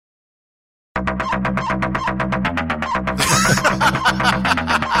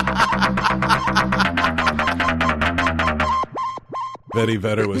Betty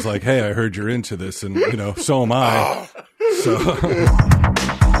Vedder was like, hey, I heard you're into this, and, so am I. So...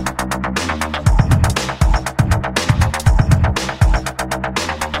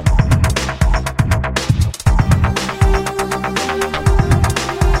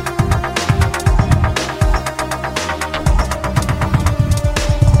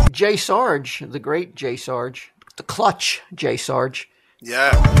 Jay Sarge, the great Jay Sarge, the clutch Jay Sarge.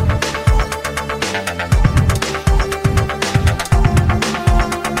 Yeah.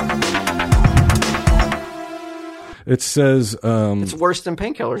 It says... it's worse than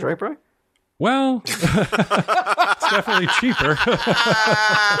painkillers, right, bro? Well, it's definitely cheaper.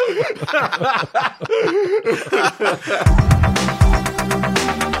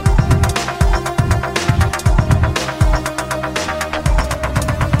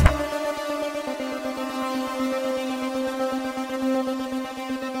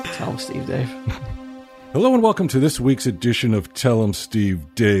 Tell him, Steve Dave. Hello and welcome to this week's edition of Tell 'em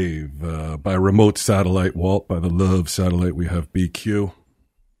Steve Dave. By remote satellite, Walt. By the love satellite, we have BQ.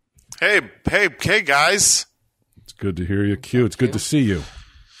 Hey, guys. It's good to hear you, Q. It's good to see you.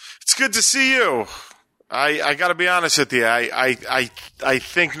 It's good to see you. I got to be honest with you. I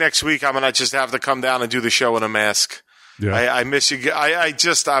think next week I'm gonna just have to come down and do the show in a mask. Yeah. I miss you.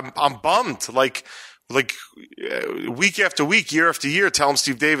 I'm bummed. Like week after week, year after year, Tell 'em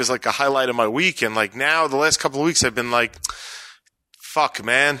Steve Dave is like a highlight of my week, and like now the last couple of weeks I've been like, fuck,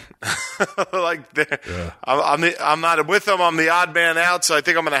 man. I'm not with them. I'm the odd man out, so I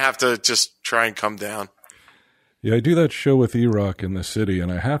think I'm gonna have to just try and come down. Yeah, I do that show with E-Rock in the city,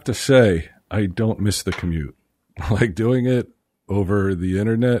 and I have to say I don't miss the commute. Like doing it over the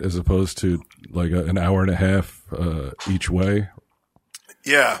internet as opposed to like an hour and a half each way.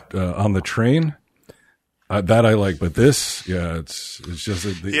 Yeah, on the train. That I like, but this, it's just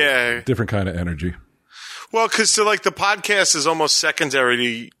a different kind of energy. Well, because the podcast is almost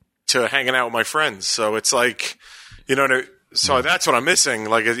secondary to hanging out with my friends, so it's like, so that's what I'm missing.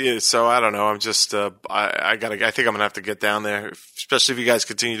 So I don't know. I'm just, I think I'm gonna have to get down there, especially if you guys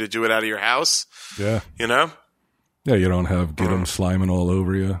continue to do it out of your house. Yeah. Yeah, you don't have get him sliming all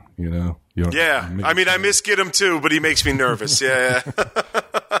over you. You don't I miss Get him too, but he makes me nervous. Yeah.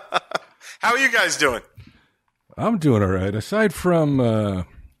 How are you guys doing? I'm doing all right. Aside from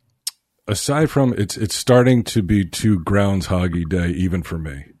it's starting to be too Groundhoggy Day, even for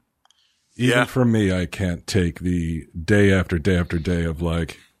me. Even for me, I can't take the day after day after day of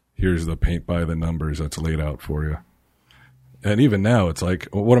like, here's the paint by the numbers that's laid out for you. And even now, it's like,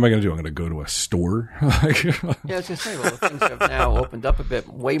 well, what am I going to do? I'm going to go to a store? Yeah, I was going to say, well, things have now opened up a bit,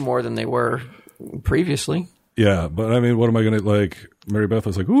 way more than they were previously. Yeah, but I mean, what am I going to, like, Mary Beth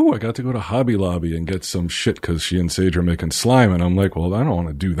was like, ooh, I got to go to Hobby Lobby and get some shit because she and Sage are making slime. And I'm like, well, I don't want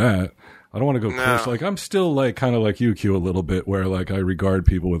to do that. I don't want to go close. Like, I'm still, like, kind of like you, Q, a little bit, where, like, I regard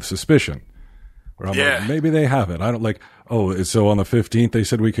people with suspicion. Where I'm like, maybe they have it. I don't like, so on the 15th they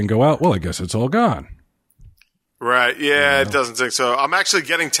said we can go out? Well, I guess it's all gone. Right, It doesn't take so. I'm actually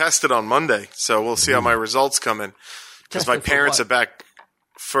getting tested on Monday, so we'll see how my results come in. Because my parents are back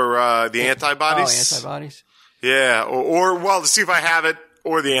for the antibodies. Oh, antibodies. Yeah, or to see if I have it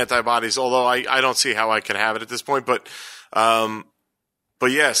or the antibodies. Although I don't see how I can have it at this point, but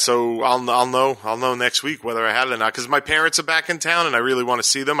yeah. So I'll know next week whether I had it or not. Because my parents are back in town, and I really want to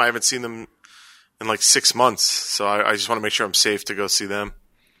see them. I haven't seen them in like 6 months, so I just want to make sure I'm safe to go see them.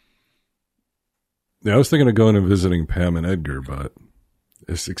 Yeah, I was thinking of going and visiting Pam and Edgar, but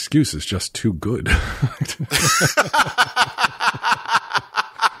this excuse is just too good.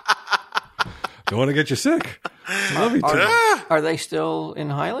 Don't want to get you sick. Love you too. Are they still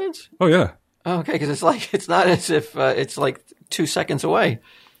in Highlands? Oh, yeah. Oh, okay, because it's not as if it's like 2 seconds away.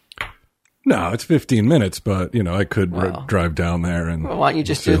 No, it's 15 minutes, but, I could drive down there and... Well, why don't you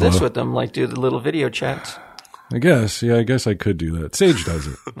just do this with them, like do the little video chats? I guess I could do that. Sage does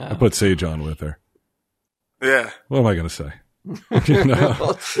it. No. I put Sage on with her. Yeah. What am I going to say?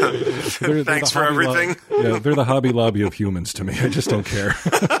 Thanks for everything. Yeah, they're the Hobby Lobby of humans to me. I just don't care.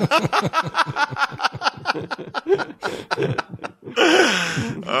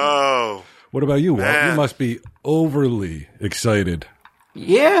 Oh. What about you, Walt? You must be overly excited.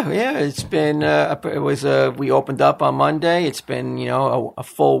 Yeah. It's been, we opened up on Monday. It's been, a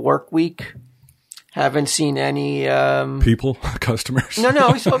full work week. Haven't seen any people, customers.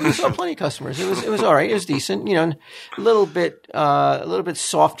 No, we saw plenty of customers. It was all right. It was decent. A little bit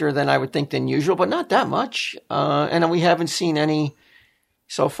softer than I would think than usual, but not that much. And we haven't seen any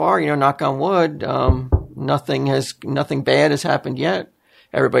so far. Knock on wood. Nothing bad has happened yet.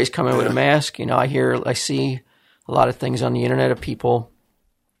 Everybody's coming with a mask. I see a a lot of things on the internet of people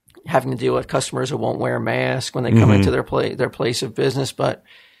having to deal with customers who won't wear a mask when they come into their place of business. But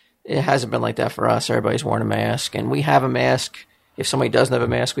it hasn't been like that for us. Everybody's wearing a mask, and we have a mask. If somebody doesn't have a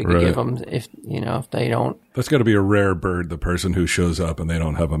mask, we can give them. If they don't, that's got to be a rare bird. The person who shows up and they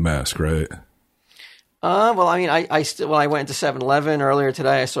don't have a mask, right? Well, I mean, I went into 7-Eleven earlier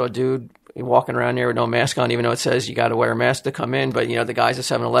today. I saw a dude walking around there with no mask on, even though it says you got to wear a mask to come in. But the guys at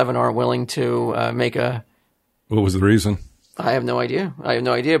 7-Eleven aren't willing to make a. What was the reason? I have no idea.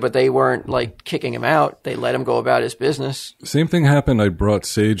 But they weren't like kicking him out. They let him go about his business. Same thing happened. I brought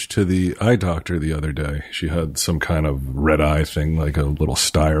Sage to the eye doctor the other day. She had some kind of red eye thing, like a little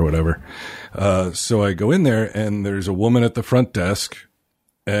sty or whatever. So I go in there, and there's a woman at the front desk.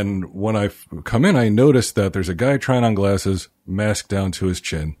 And when I come in, I notice that there's a guy trying on glasses, mask down to his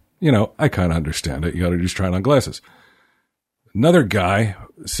chin. I kind of understand it. You got to just try on glasses. Another guy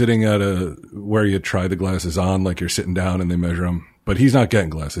sitting at where you try the glasses on, like you're sitting down and they measure them, but he's not getting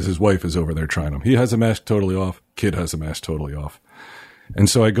glasses. His wife is over there trying them. He has a mask totally off. Kid has a mask totally off. And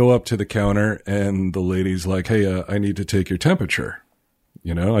so I go up to the counter, and the lady's like, "Hey, I need to take your temperature."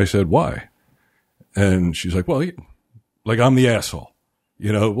 I said, "Why?" And she's like, "Well, like I'm the asshole."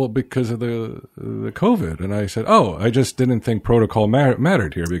 Well, because of the COVID. And I said, "Oh, I just didn't think protocol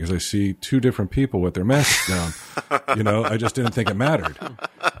mattered here because I see two different people with their masks down. I just didn't think it mattered."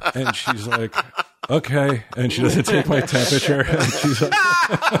 And she's like, "Okay." And she doesn't take my temperature. And she's like,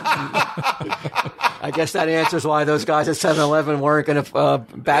 I guess that answers why those guys at 7-Eleven weren't going to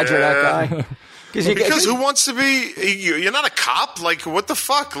badger that guy. Because who wants to be? You're not a cop. Like, what the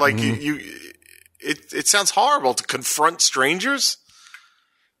fuck? Like, it sounds horrible to confront strangers.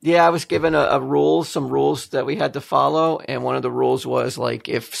 Yeah, I was given some rules that we had to follow, and one of the rules was like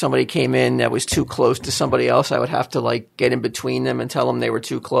if somebody came in that was too close to somebody else, I would have to like get in between them and tell them they were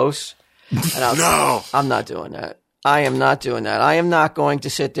too close. And I was like, I'm not doing that. I am not doing that. I am not going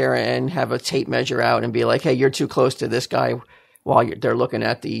to sit there and have a tape measure out and be like, "Hey, you're too close to this guy," while they're looking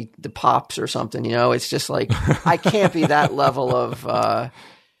at the pops or something. It's just like I can't be that level of.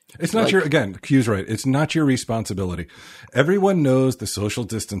 It's not Q's right. It's not your responsibility. Everyone knows the social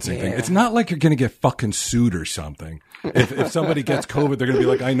distancing thing. It's not like you're going to get fucking sued or something. If somebody gets COVID, they're going to be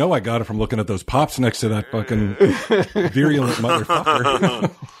like, "I know I got it from looking at those pops next to that fucking virulent motherfucker."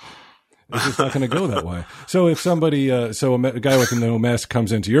 It's just not going to go that way. So if somebody, a guy with no mask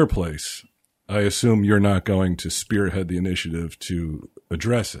comes into your place, I assume you're not going to spearhead the initiative to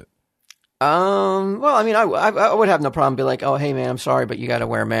address it. Well, I mean, I would have no problem be like, "Oh, hey man, I'm sorry, but you got to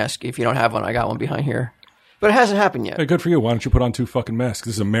wear a mask. If you don't have one, I got one behind here." But it hasn't happened yet. Hey, good for you. Why don't you put on 2 fucking masks?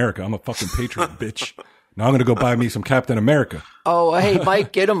 This is America. I'm a fucking patriot, bitch. Now I'm going to go buy me some Captain America. Oh, hey,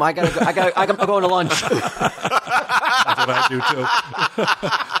 Mike, get him. I'm going to lunch. That's what I do too.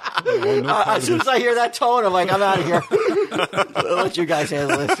 As soon as I hear that tone, I'm like, I'm out of here. I'll let you guys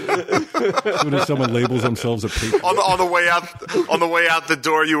handle this. As soon as someone labels themselves a patriot. On the way out the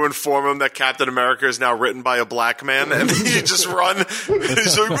door, you inform him that Captain America is now written by a black man, and you just run. And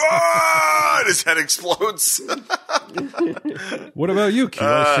he's like, "Ah!" And his head explodes. What about you, Q?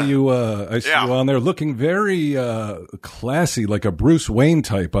 I see you. You on there looking very classy, like a Bruce Wayne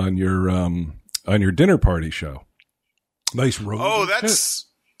type on your dinner party show. Nice robe. Oh, that's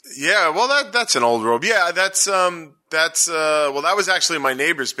well, that's an old robe. Yeah, that was actually my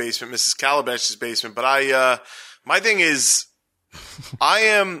neighbor's basement, Mrs. Calabash's basement. But my thing is, I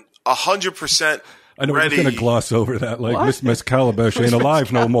am 100% I know ready. we're going to gloss over that. Like Miss Calabash ain't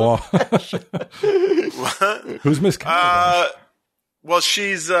alive no more. Who's Miss Calabash? Well,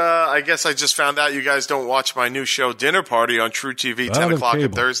 she's, I guess I just found out you guys don't watch my new show, Dinner Party, on True TV, 10 o'clock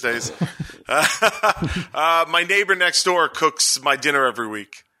on Thursdays. My neighbor next door cooks my dinner every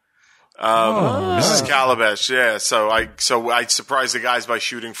week. Mrs. Calabash, yeah. So I surprised the guys by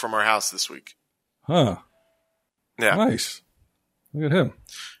shooting from our house this week. Huh. Yeah. Nice. Look at him.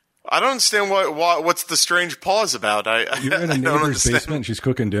 I don't understand what's the strange pause about. You're in a neighbor's basement and she's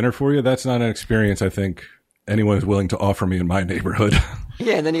cooking dinner for you? That's not an experience I think anyone is willing to offer me in my neighborhood.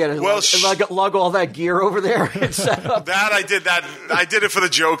 Yeah, and then you got to lug all that gear over there and set up. I did it for the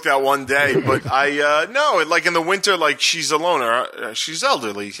joke that one day, but no, like in the winter, like she's alone. She's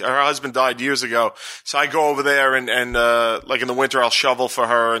elderly. Her husband died years ago, so I go over there and like in the winter, I'll shovel for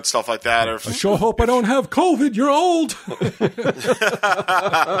her and stuff like that. I sure hope I don't have COVID. You're old.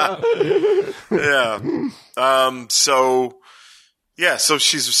 Yeah.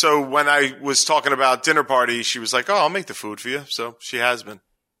 So when I was talking about dinner party, she was like, "Oh, I'll make the food for you." So she has been.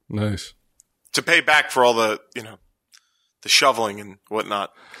 Nice. To pay back for all the shoveling and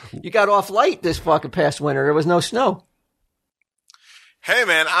whatnot. You got off light this fucking past winter. There was no snow. Hey,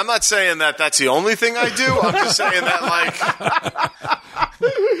 man, I'm not saying that that's the only thing I do. I'm just saying that,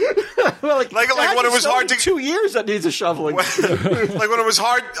 Well, like when it was hard to 2 years that needs a shoveling. like when it was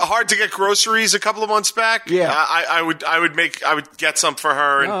hard to get groceries a couple of months back. Yeah. I would get some for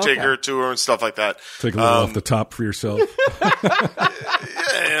her and take her to her and stuff like that. Take a little off the top for yourself.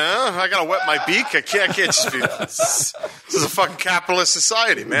 Yeah, I gotta wet my beak. I can't just be. This is a fucking capitalist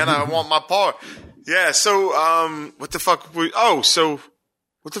society, man. I want my part. Yeah. So, what the fuck?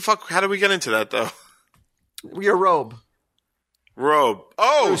 What the fuck? How did we get into that though? Your robe.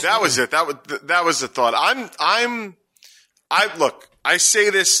 Oh, that was it. That was the thought. Look, I say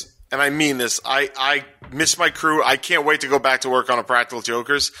this and I mean this. I miss my crew. I can't wait to go back to work on a Practical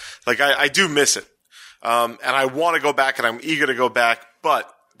Jokers. Like I do miss it. And I want to go back and I'm eager to go back. But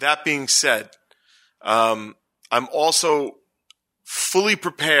that being said, I'm also fully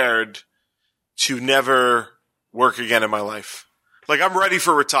prepared to never work again in my life. Like I'm ready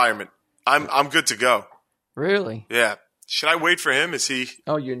for retirement. I'm good to go. Really? Yeah. Should I wait for him? Is he?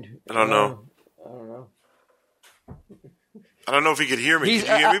 Oh, I don't know. I don't know if he could hear me. Could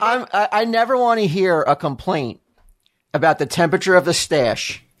you hear me? I never want to hear a complaint about the temperature of the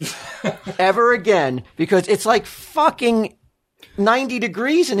stash ever again because it's like fucking 90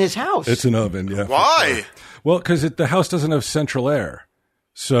 degrees in his house. It's an oven, yeah. Why? Sure. Well, because the house doesn't have central air.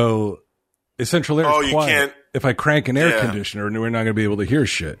 So central air is quiet. Can't. If I crank an air conditioner, we're not going to be able to hear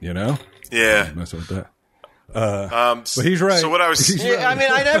shit, you know? Yeah. I'm messing with that. But he's right. So what I was, right. I mean,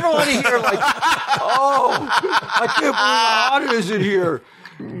 I never want to hear like, oh, I can't believe how hot it is in here.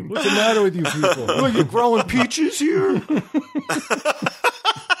 What's the matter with you people? Are you growing peaches here?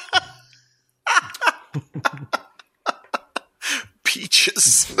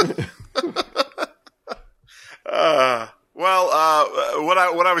 Peaches.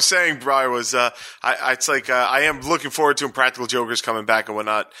 What I was saying, Brian, was it's like I am looking forward to Impractical Jokers coming back and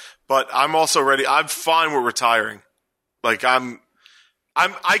whatnot, but I'm also ready. I'm fine with retiring. Like I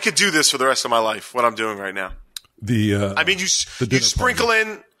could do this for the rest of my life. What I'm doing right now. I mean, you sprinkle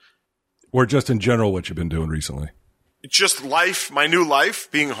in, or just in general, what you've been doing recently. Just life, my new life,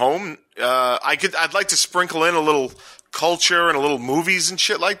 being home. I'd like to sprinkle in a little culture and a little movies and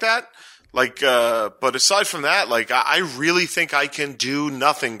shit like that. Like, but aside from that, like, I really think I can do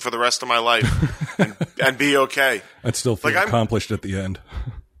nothing for the rest of my life and be okay. I'd still feel accomplished at the end.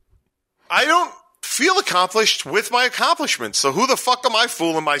 I don't feel accomplished with my accomplishments. So who the fuck am I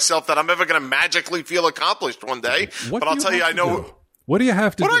fooling myself that I'm ever going to magically feel accomplished one day? But I'll tell you, I know. What do you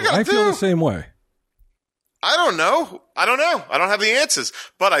have to do? I feel the same way. I don't know. I don't have the answers.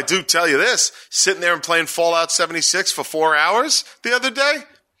 But I do tell you this, sitting there and playing Fallout 76 for 4 hours the other day,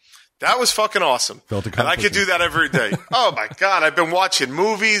 that was fucking awesome. And I could do that every day. Oh my God. I've been watching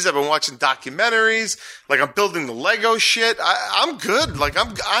movies. I've been watching documentaries. Like I'm building the Lego shit. I'm good. Like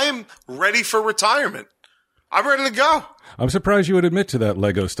I'm ready for retirement. I'm ready to go. I'm surprised you would admit to that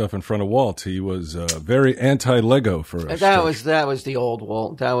Lego stuff in front of Walt. He was very anti-Lego for us. That was the old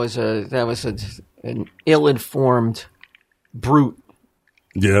Walt. That was an ill-informed brute.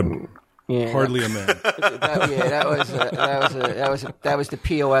 Yeah. Yeah, hardly a man. That was the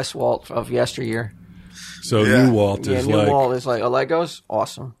POS Walt of yesteryear. So new Walt is new like Walt is like Legos,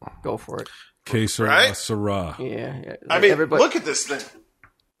 awesome, go for it. Que sera, sera. Yeah. I mean, look at this thing,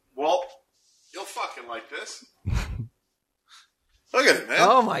 Walt. You'll fucking like this. Look at it, man.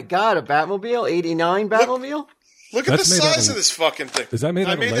 Oh my God, a Batmobile, '89 Batmobile. Look at the size of this fucking thing. Is that made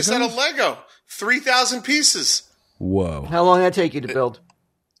out of Lego? I made this out of Lego. 3,000 pieces. Whoa. How long did that take you to build?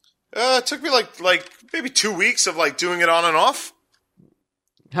 It took me like maybe 2 weeks of like doing it on and off.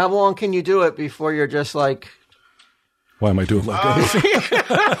 How long can you do it before you're just like? Why am I doing Legos?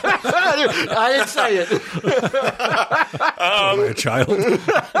 I didn't say it. Am I a child?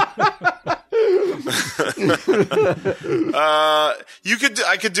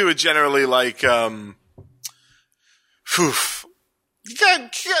 I could do it generally like you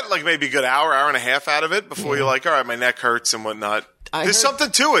got like maybe a good hour and a half out of it before you're like, all right, my neck hurts and whatnot. There's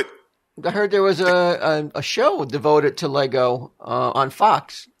something to it. I heard there was a show devoted to Lego on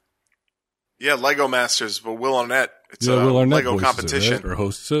Fox. Yeah, Lego Masters, but Will Arnett. It's Will Arnett Lego competition. It, right? Or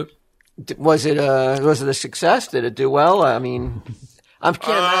hosts it. Was it a success? Did it do well? I mean, I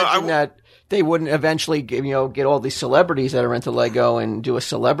can't imagine that they wouldn't eventually get all these celebrities that are into Lego and do a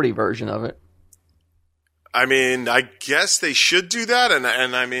celebrity version of it. I mean, I guess they should do that, and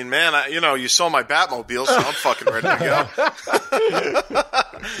I mean, man, you saw my Batmobile, so I'm fucking ready to go.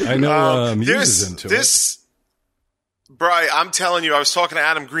 I know Muse is into it. Bri, I'm telling you, I was talking to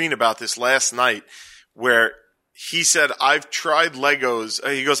Adam Green about this last night, where he said, I've tried Legos.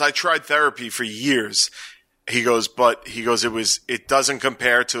 He goes, I tried therapy for years, He goes, it doesn't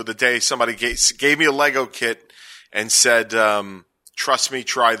compare to the day somebody gave me a Lego kit and said, trust me,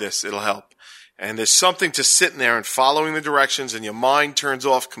 try this. It'll help. And there's something to sitting there and following the directions and your mind turns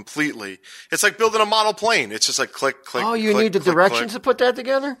off completely. It's like building a model plane. It's just like click, click, Oh, you click, need the click, directions click. to put that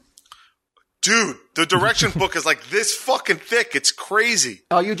together? Dude, the direction book is like this fucking thick. It's crazy.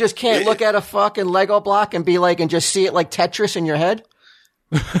 Oh, you just can't look at a fucking Lego block and be like, and just see it like Tetris in your head?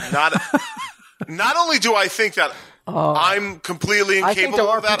 Not only do I think that I'm completely incapable I think there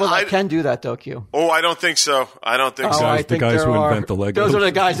are of that. people that can do that, though, Q. Oh, I don't think so. I don't think so. I The guys who invent the Legos. Those are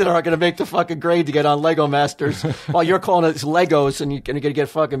the guys that are going to make the fucking grade to get on Lego Masters. While you're calling it Legos and you're going to get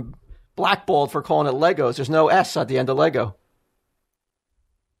fucking blackballed for calling it Legos. There's no S at the end of Lego.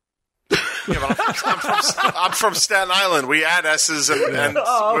 Yeah, but I'm from Staten Island. We add S's and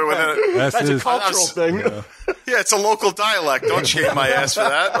we're within it. That's a cultural thing. Yeah. Yeah, it's a local dialect. Don't shame my ass for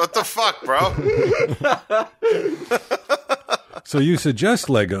that. What the fuck, bro? So you suggest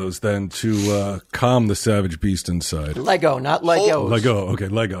Legos then to calm the savage beast inside? Lego, not Legos. Lego. Okay,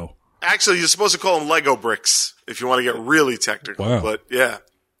 Lego. Actually, you're supposed to call them Lego bricks if you want to get really technical. Wow. But yeah,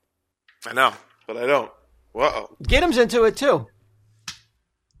 I know, but I don't. Whoa. Giddim's into it too.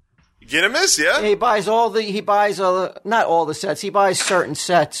 Get him is, yeah? He buys not all the sets. He buys certain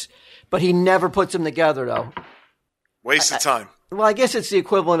sets, but he never puts them together though. Waste of time. Well, I guess it's the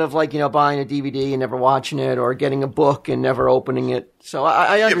equivalent of like, buying a DVD and never watching it or getting a book and never opening it. So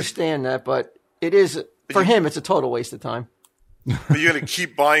I understand that, but it is, for him, it's a total waste of time. Are you going to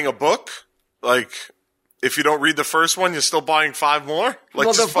keep buying a book? Like, if you don't read the first one, you're still buying 5 more? Like,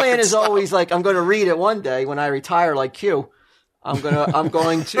 Well, the just plan fucking is stop. always like, I'm going to read it one day when I retire like Q. I'm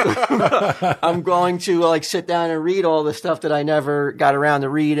going to like sit down and read all the stuff that I never got around to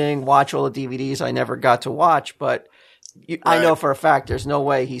reading, watch all the DVDs I never got to watch, but I know for a fact there's no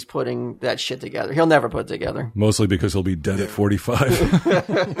way he's putting that shit together. He'll never put it together. Mostly because he'll be dead at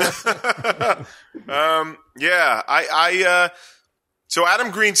 45. Yeah, so Adam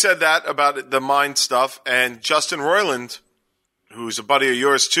Green said that about the mind stuff, and Justin Roiland, who's a buddy of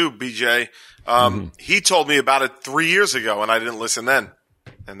yours too, BJ, he told me about it 3 years ago, and I didn't listen then.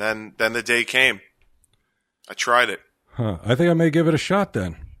 And then the day came. I tried it. Huh. I think I may give it a shot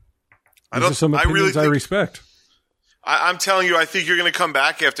then. These are some opinions I respect. I'm telling you, I think you're going to come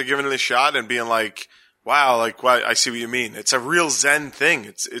back after giving it a shot and being like, wow, like, well, I see what you mean. It's a real Zen thing.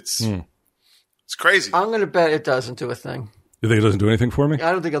 It's crazy. I'm going to bet it doesn't do a thing. You think it doesn't do anything for me?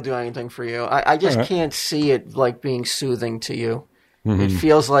 I don't think it'll do anything for you. I just can't see it like being soothing to you. It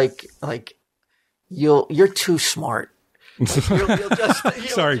feels like you're too smart. You'll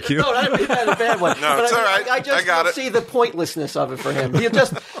Sorry, Q. No, I didn't mean that in a bad way. No, it's all right. I just don't see the pointlessness of it for him.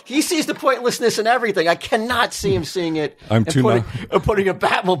 He sees the pointlessness in everything. I cannot see him seeing it. Putting a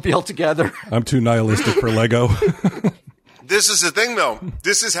Batmobile together. I'm too nihilistic for Lego. This is the thing, though.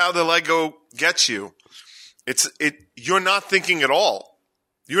 This is how the Lego gets you. You're not thinking at all.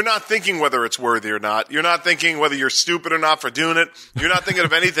 You're not thinking whether it's worthy or not. You're not thinking whether you're stupid or not for doing it. You're not thinking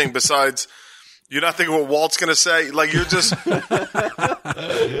of anything besides. You're not thinking what Walt's going to say. Like, you're just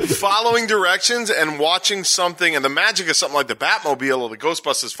following directions and watching something. And the magic of something like the Batmobile or the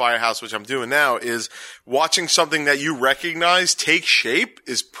Ghostbusters Firehouse, which I'm doing now, is watching something that you recognize take shape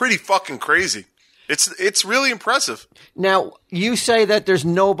is pretty fucking crazy. It's really impressive. Now, you say that there's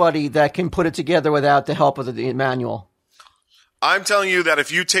nobody that can put it together without the help of the manual. I'm telling you that if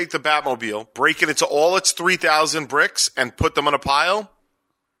you take the Batmobile, break it into all its 3,000 bricks, and put them on a pile,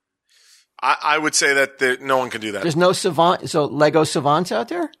 I would say that no one can do that. There's no Lego savants out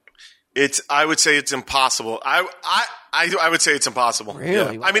there? I would say it's impossible. I would say it's impossible.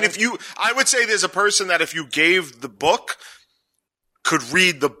 Really? Yeah. I mean, I would say there's a person that if you gave the book could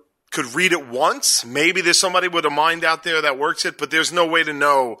read it once. Maybe there's somebody with a mind out there that works it, but there's no way to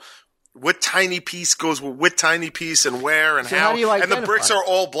know what tiny piece goes with what tiny piece and where and how. Do you identify? And the bricks are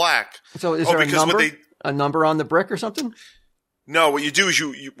all black. So is there a number on the brick or something? No, what you do is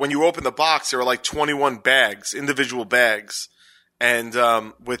you when you open the box, there are like 21 bags, individual bags, and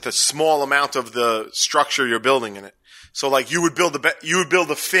with a small amount of the structure you're building in it. So like you would build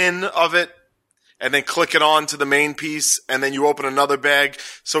the fin of it, and then click it on to the main piece, and then you open another bag.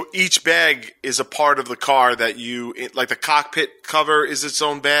 So each bag is a part of the car that like the cockpit cover is its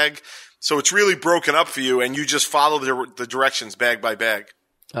own bag. So it's really broken up for you, and you just follow the directions bag by bag.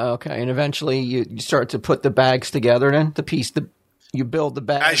 Okay, and eventually you start to put the bags together then? You build the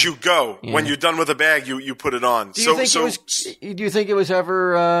bag. As you go. Yeah. When you're done with the bag, you put it on. Do you think it was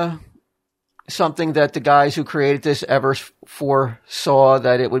ever something that the guys who created this ever foresaw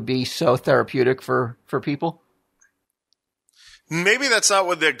that it would be so therapeutic for people? Maybe that's not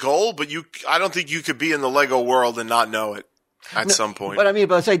what their goal, but I don't think you could be in the Lego world and not know it at some point. But I mean,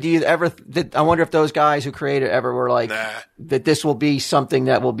 but say, do you ever? I wonder if those guys who created it ever were like that. This will be something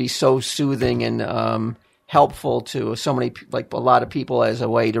that will be so soothing and helpful to so many, like a lot of people, as a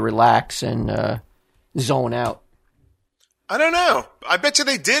way to relax and zone out. I don't know. I bet you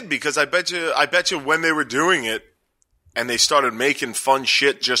they did, because I bet you when they were doing it and they started making fun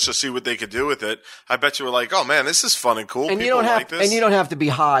shit just to see what they could do with it, I bet you were like, "Oh man, this is fun and cool." And people you don't have like this. and you don't have to be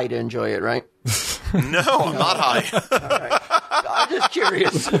high to enjoy it, right? No, I'm not high. Right. I'm just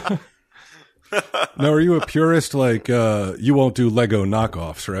curious. Now, are you a purist? Like, you won't do Lego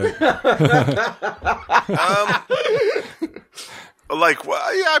knockoffs, right? Like,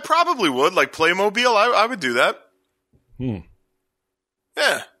 well, yeah, I probably would. Like Playmobil, I would do that. Yeah.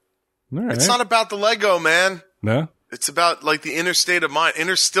 All right. It's not about the Lego, man. No? It's about like the inner state of mind,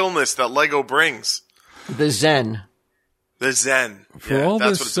 inner stillness that Lego brings. The Zen. The Zen.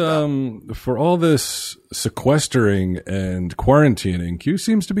 For all this sequestering and quarantining, Q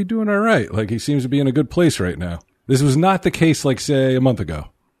seems to be doing all right. Like, he seems to be in a good place right now. This was not the case, like, say, a month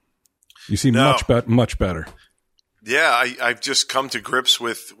ago. You seem much better. Yeah, I've just come to grips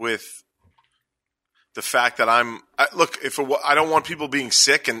with the fact that I don't want people being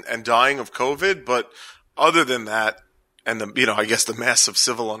sick and dying of COVID, but other than that, and I guess the massive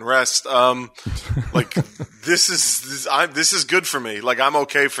civil unrest, like this is good for me. Like, I'm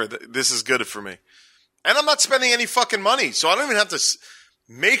okay for this is good for me, and I'm not spending any fucking money, so I don't even have to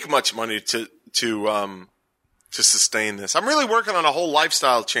make much money to sustain this. I'm really working on a whole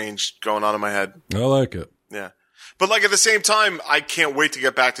lifestyle change going on in my head. I like it. Yeah. But like at the same time, I can't wait to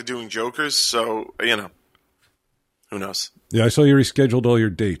get back to doing Jokers. So, who knows? Yeah, I saw you rescheduled all your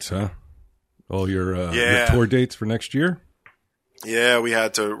dates, huh? All your tour dates for next year? Yeah, we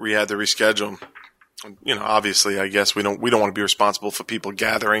had to reschedule. Obviously, I guess we don't want to be responsible for people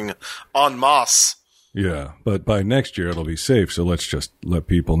gathering en masse. Yeah, but by next year it'll be safe. So let's just let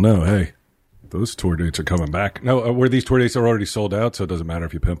people know, hey, those tour dates are coming back. No, where these tour dates are already sold out, so it doesn't matter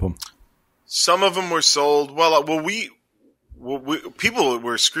if you pimp them. Some of them were sold. People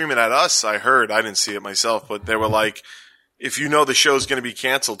were screaming at us. I heard. I didn't see it myself, but they were like, if you know the show's going to be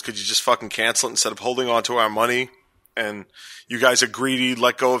canceled, could you just fucking cancel it instead of holding on to our money? And you guys are greedy,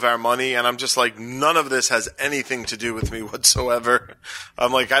 let go of our money. And I'm just like, none of this has anything to do with me whatsoever.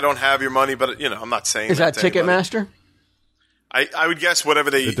 I'm like, I don't have your money, but I'm not saying is that Ticketmaster? I would guess whatever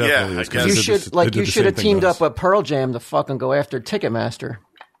they, I guess. You should have teamed up with Pearl Jam to fucking go after Ticketmaster.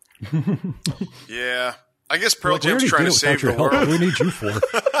 Yeah. I guess Pearl Jam's trying to save the world. What do we need you for?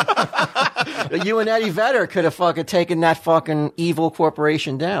 You and Eddie Vedder could have fucking taken that fucking evil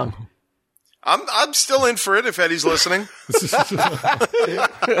corporation down. I'm still in for it if Eddie's listening.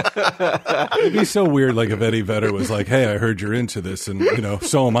 It'd be so weird, like if Eddie Vedder was like, "Hey, I heard you're into this, and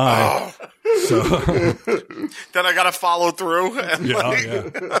so am I." Oh. So then I got to follow through. And yeah,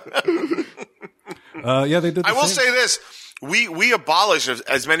 they did. I will say this: we abolish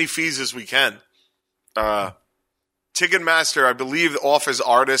as many fees as we can. Ticketmaster, I believe, offers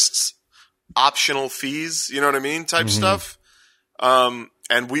artists optional fees. You know what I mean? Type stuff.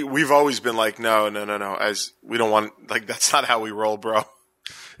 And we've always been like, no. As we don't want, like, that's not how we roll, bro.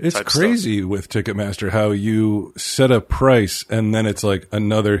 It's crazy with Ticketmaster how you set a price and then it's like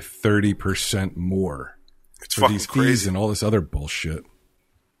another 30% more. It's for fucking these crazy. Fees and all this other bullshit.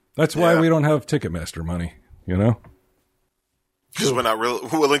 That's why we don't have Ticketmaster money, Because we're not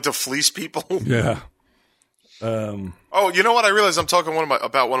willing to fleece people. Yeah. You know what? I realized I'm talking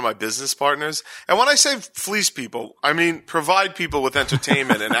about one of my business partners. And when I say fleece people, I mean provide people with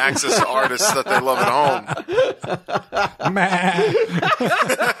entertainment and access to artists that they love at home.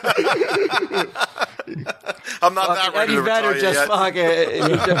 I'm not that ready to retire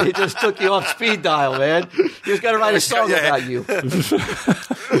yet. He just took you off speed dial, man. He was going to write a song about you.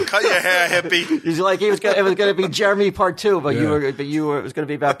 Cut your hair, hippie. He's like, it was going to be Jeremy Part 2, but it was going to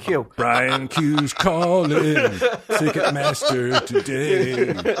be about Q. Brian Q's calling Ticketmaster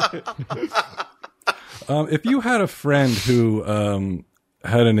today. If you had a friend who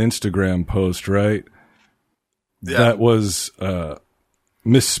had an Instagram post, right, that was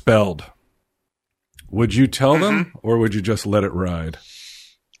misspelled, would you tell them or would you just let it ride?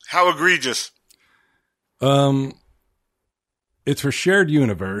 How egregious? It's for Shared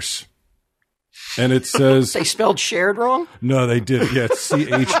Universe, and it says... They spelled shared wrong? No, they did. Yeah, it's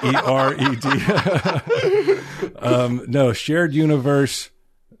CHERED. No, Shared Universe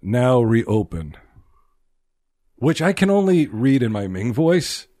now reopened, which I can only read in my Ming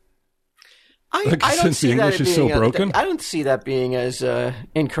voice. I don't since see the English that is so broken. I don't see that being as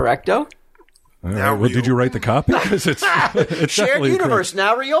incorrect, though. Now well, did you write the copy? Because it's Shared universe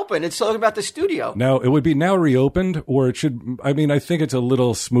now reopened. It's talking about the studio. Now it would be now reopened, or it should. I mean, I think it's a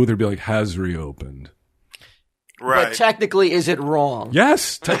little smoother. Be like has reopened. Right. But technically, is it wrong?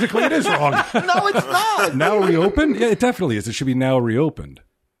 Yes, technically it is wrong. No, it's not. Now reopened? Yeah, it definitely is. It should be now reopened.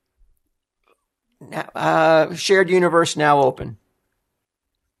 Shared universe now open.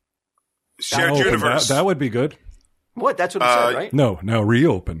 Shared Open. universe. That would be good. What? That's what it said, right? No, now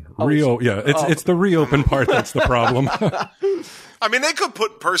reopen. Yeah, it's the reopen part that's the problem. I mean, they could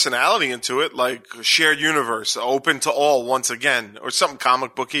put personality into it, like shared universe, open to all once again, or something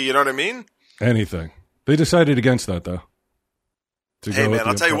comic booky. You know what I mean? Anything. They decided against that, though. Hey, man,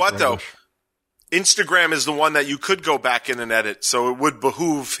 I'll tell you what, though. Instagram is the one that you could go back in and edit, so it would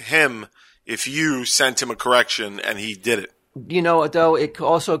behoove him if you sent him a correction and he did it. You know, though, it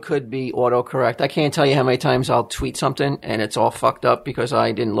also could be autocorrect. I can't tell you how many times I'll tweet something and it's all fucked up because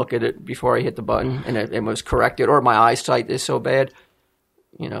I didn't look at it before I hit the button and it was corrected, or my eyesight is so bad.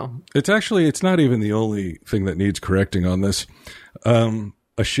 You know, it's not even the only thing that needs correcting on this.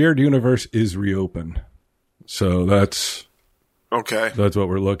 A shared universe is reopened. So that's okay. That's what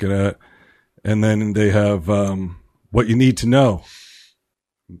we're looking at. And then they have what you need to know.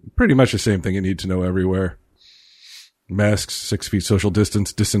 Pretty much the same thing you need to know everywhere. Masks, 6 feet social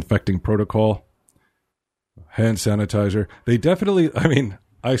distance, disinfecting protocol, hand sanitizer. They definitely, I mean,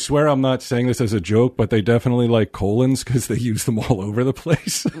 I swear I'm not saying this as a joke, but they definitely like colons because they use them all over the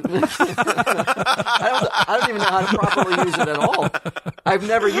place. I don't even know how to properly use it at all. I've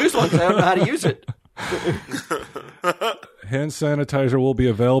never used one because I don't know how to use it. Hand sanitizer will be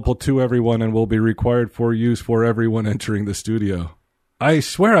available to everyone and will be required for use for everyone entering the studio. I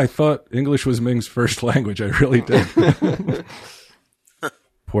swear I thought English was Ming's first language. I really did.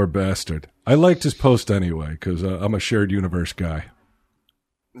 Poor bastard. I liked his post anyway because I'm a shared universe guy.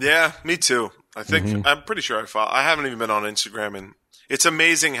 Yeah, me too. I think I'm pretty sure I haven't even been on Instagram, and it's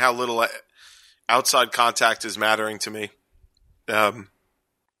amazing how little outside contact is mattering to me. But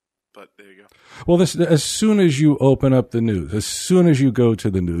there you go. Well, as soon as you open up the news, as soon as you go to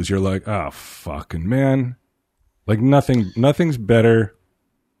the news, you're like, oh, fucking man. Like nothing's better.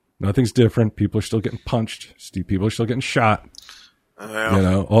 Nothing's different. People are still getting punched. People are still getting shot. Yeah. You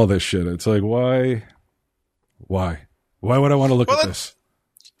know, all this shit. It's like, why? Why would I want to look at this?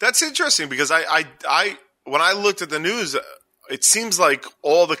 That's interesting because I when I looked at the news, it seems like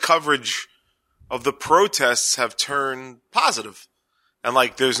all the coverage of the protests have turned positive. And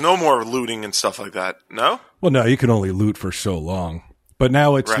like, there's no more looting and stuff like that. No? Well, no, you can only loot for so long. But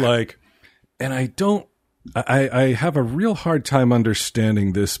now it's right. like, and I have a real hard time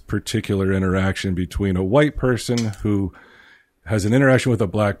understanding this particular interaction between a white person who has an interaction with a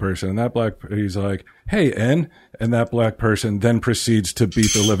black person, and he's like, hey, N, and that black person then proceeds to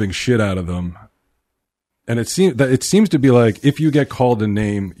beat the living shit out of them. And it seems to be like, if you get called a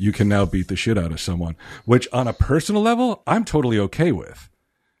name, you can now beat the shit out of someone, which on a personal level, I'm totally okay with.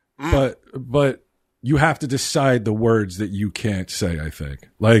 But you have to decide the words that you can't say, I think.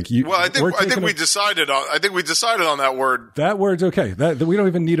 Like I think we decided on that word. That word's okay. That we don't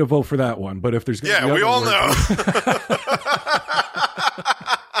even need a vote for that one. But if there's yeah, we all know.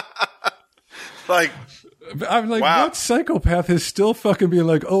 Like, I'm like, wow. What psychopath is still fucking being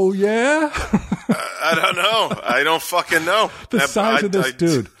like, oh yeah? I don't know. I don't fucking know. The size of this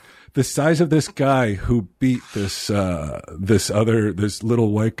dude. The size of this guy who beat this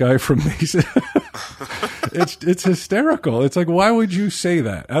little white guy from Mason. It's hysterical. It's like, why would you say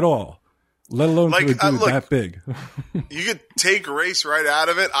that at all? Let alone to a dude that big. You could take race right out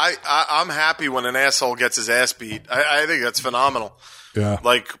of it. I'm happy when an asshole gets his ass beat. I think that's phenomenal. Yeah.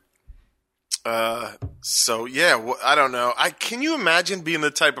 Like, so yeah, I don't know. Can you imagine being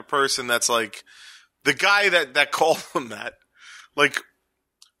the type of person that's like the guy that called him that? Like,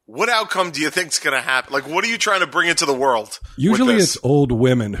 what outcome do you think's going to happen? Like, what are you trying to bring into the world? Usually it's old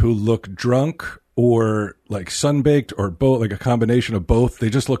women who look drunk or like sunbaked or both, like a combination of both. They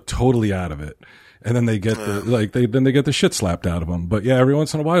just look totally out of it. And then they get they get the shit slapped out of them. But yeah, every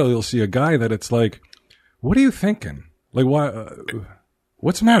once in a while you'll see a guy that it's like, what are you thinking? Like, why,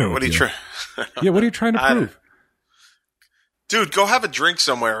 what's the matter with you? Yeah, what are you trying to prove? Dude, go have a drink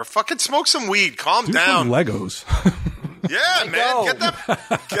somewhere. Or fucking smoke some weed. Calm down. Some Legos. Yeah, man.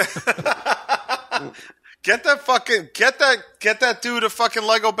 Get that dude a fucking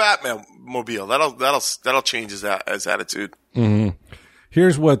Lego Batman mobile. That'll change his attitude. Mm-hmm.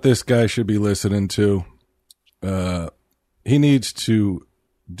 Here's what this guy should be listening to. He needs to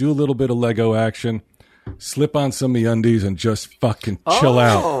do a little bit of Lego action, slip on some MeUndies, and just fucking chill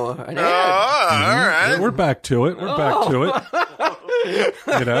out. All right. We're back to it.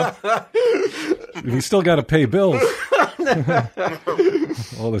 You know? We still got to pay bills.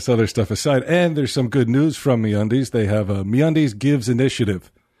 All this other stuff aside. And there's some good news from MeUndies. They have a MeUndies Gives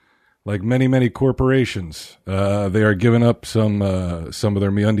initiative. Like many, many corporations, they are giving up some of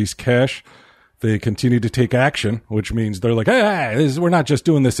their MeUndies cash. They continue to take action, which means they're like, hey, we're not just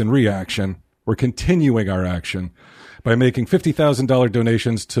doing this in reaction. We're continuing our action by making $50,000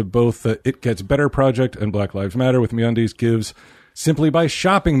 donations to both the It Gets Better Project and Black Lives Matter with MeUndies Gives. Simply by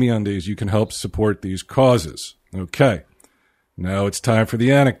shopping MeUndies, you can help support these causes. Okay. Now it's time for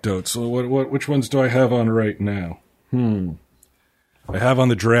the anecdotes. So which ones do I have on right now? I have on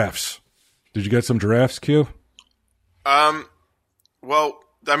the drafts. Did you get some drafts, Q? Well,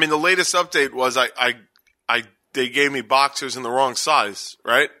 I mean, the latest update was they gave me boxers in the wrong size,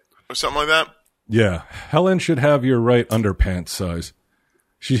 right? Or something like that. Yeah. Helen should have your right underpants size.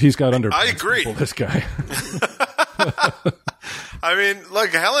 He's got underpants. I agree. People, this guy. I mean, look,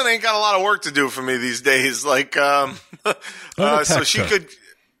 Helen ain't got a lot of work to do for me these days. Like, so she could,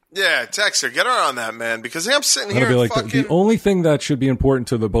 text her, get her on that, man, because I'm sitting here. Be like fucking... the only thing that should be important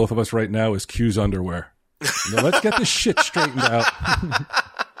to the both of us right now is Q's underwear. Now, let's get this shit straightened out.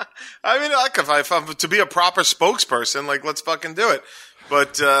 I mean, like, if I'm to be a proper spokesperson, like, let's fucking do it.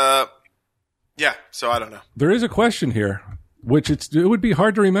 But, so I don't know. There is a question here, which it would be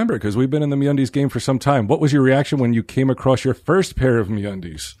hard to remember because we've been in the MeUndies game for some time. What was your reaction when you came across your first pair of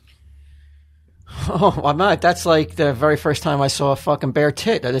MeUndies? Oh, I'm not. That's like the very first time I saw a fucking bare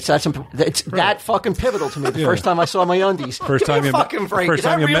tit. It's that fucking pivotal to me. The first time I saw my undies. First time you met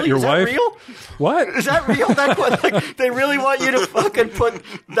your wife. Real? What? Is that real? Like, they really want you to fucking put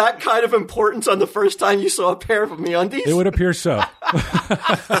that kind of importance on the first time you saw a pair of MeUndies? It would appear so.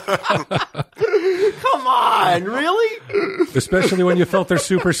 Come on, really? Especially when you felt their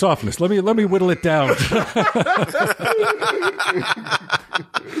super softness. Let me whittle it down.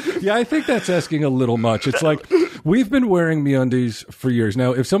 Yeah, I think that's asking a little much. It's like, we've been wearing MeUndies for years.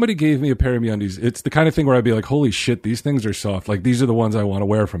 Now, if somebody gave me a pair of MeUndies, it's the kind of thing where I'd be like, holy shit, these things are soft. Like, these are the ones I want to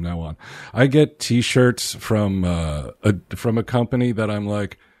wear from now on. I get T-shirts from a company that I'm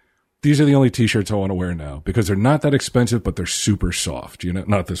like, these are the only T-shirts I want to wear now because they're not that expensive, but they're super soft. You know,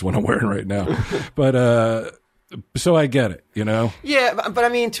 not this one I'm wearing right now, but so I get it. You know. Yeah, but I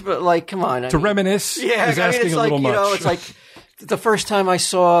mean, come on. Reminisce. Yeah, is asking a little much. You know, it's like. The first time I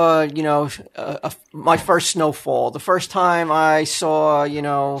saw, my first snowfall. The first time I saw,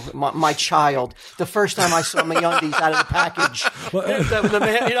 my child. The first time I saw MeUndies out of the package.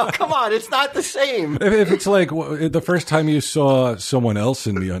 Come on, it's not the same. If it's like the first time you saw someone else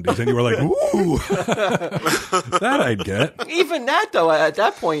in MeUndies and you were like, ooh, that I'd get. Even that, though, at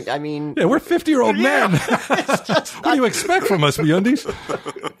that point, I mean. Yeah, we're 50-year-old men. What do you expect from us, MeUndies?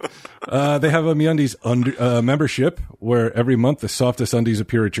 They have a MeUndies membership where every month the softest undies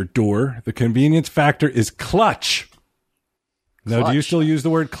appear at your door. The convenience factor is clutch. Now, do you still use the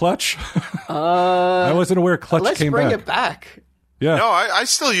word clutch? I wasn't aware clutch came back. Let's bring it back. Yeah. No, I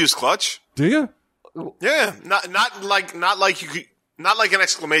still use clutch. Do you? Yeah, not like an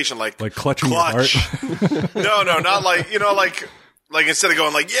exclamation like clutching your heart. No, not like like instead of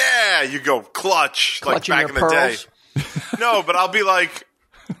going like you go clutch Clutching like back in the pearls. day. No, but I'll be like,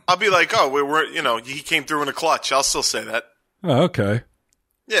 oh, we're he came through in a clutch. I'll still say that. Oh, okay.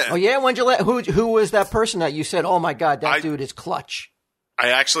 Yeah. Oh, yeah? When'd you who was that person that you said, oh, my God, that dude is clutch? I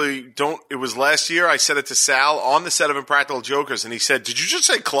actually don't. It was last year. I said it to Sal on the set of Impractical Jokers, and he said, did you just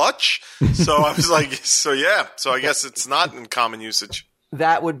say clutch? So I was like, so yeah. So I guess it's not in common usage.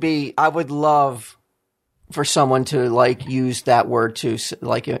 That would be, I would love for someone to, use that word to,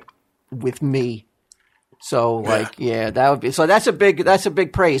 with me. So, that would be, so that's a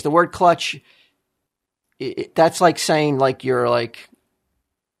big praise. The word clutch, that's like saying, you're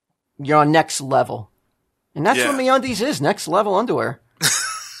on next level. And that's what MeUndies is, next level underwear.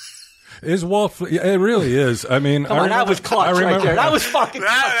 Is Wolf? It really is. I mean, that was clutch right there. That was fucking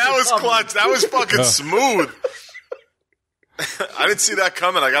clutch. That was clutch. That was fucking smooth. I didn't see that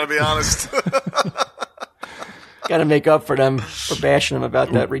coming. I got to be honest. Got to make up for them for bashing them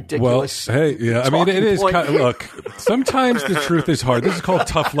about that ridiculous. Well, hey, yeah. I mean, it is. Look, sometimes the truth is hard. This is called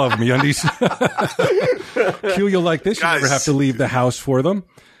tough love, MeUndies. Q, you'll like this. You never have to leave the house for them.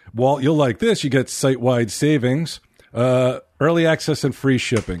 Walt, you'll like this. You get site-wide savings, early access, and free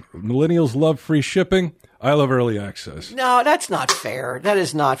shipping. Millennials love free shipping. I love early access. No, that's not fair. That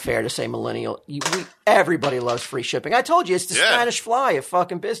is not fair to say millennial. Everybody loves free shipping. I told you, it's the Spanish fly of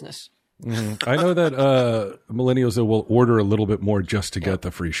fucking business. Mm-hmm. I know that millennials will order a little bit more just to get the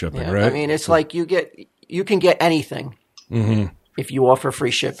free shipping, right? I mean, it's like you can get anything if you offer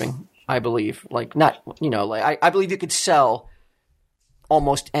free shipping. I believe, I believe you could sell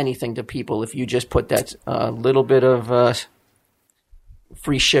almost anything to people if you just put that little bit of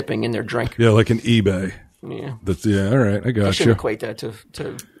free shipping in their drink. Yeah, like an eBay. Yeah. All right, I got I should you. equate that to.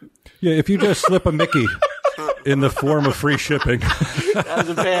 Yeah, if you just slip a Mickey in the form of free shipping.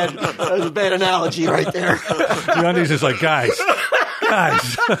 That was a bad analogy right there. MeUndies is like, guys.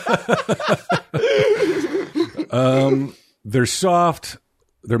 They're soft.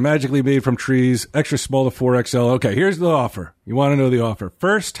 They're magically made from trees. Extra small to 4XL. Okay, here's the offer. You want to know the offer.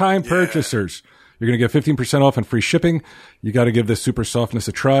 First-time purchasers. You're going to get 15% off and free shipping. You got to give this super softness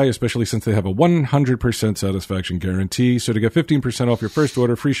a try, especially since they have a 100% satisfaction guarantee. So to get 15% off your first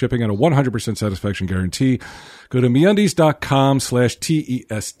order, free shipping, and a 100% satisfaction guarantee, go to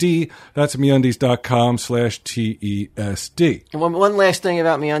MeUndies.com/TESD. That's MeUndies.com/TESD. And one last thing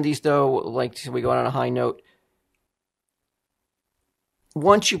about MeUndies, though, like so we go out on a high note.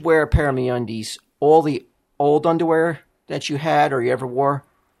 Once you wear a pair of MeUndies, all the old underwear that you had or you ever wore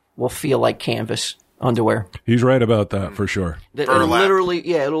will feel like canvas underwear. He's right about that for sure.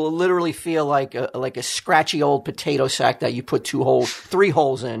 It'll literally feel like a scratchy old potato sack that you put 3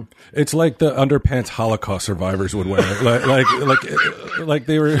 holes in. It's like the underpants Holocaust survivors would wear, like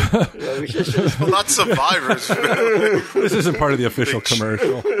they were. Well, not survivors. This isn't part of the official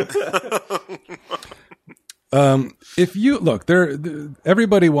commercial. If you look,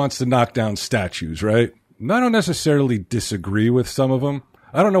 everybody wants to knock down statues, right? And I don't necessarily disagree with some of them.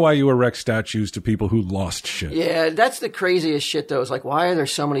 I don't know why you erect statues to people who lost shit. Yeah, that's the craziest shit, though. It's like, why are there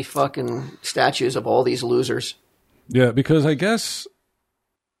so many fucking statues of all these losers? Yeah, because I guess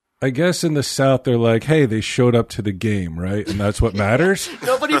in the South, they're like, hey, they showed up to the game, right? And that's what matters.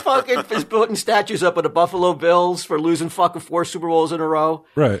 Nobody fucking is putting statues up of the Buffalo Bills for losing fucking 4 Super Bowls in a row.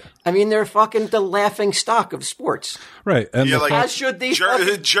 Right. I mean, they're fucking the laughing stock of sports. Right. And as should these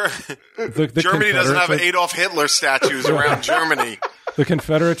Germany doesn't have Adolf Hitler statues around Germany. The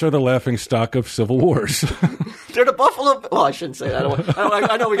Confederates are the laughing stock of civil wars. They're the Buffalo. Well, I shouldn't say that.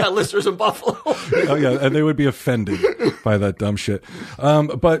 I know we got listeners in Buffalo. Oh yeah, and they would be offended by that dumb shit.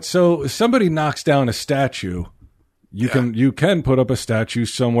 But so somebody knocks down a statue, you can put up a statue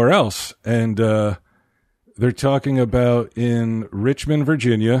somewhere else, and they're talking about in Richmond,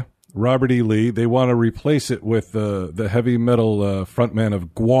 Virginia, Robert E. Lee. They want to replace it with the heavy metal frontman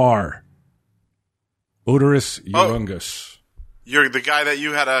of Gwar, Odorous Urungus. You're the guy that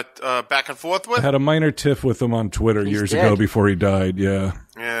you had a back and forth with? I had a minor tiff with him on Twitter years ago before he died, yeah.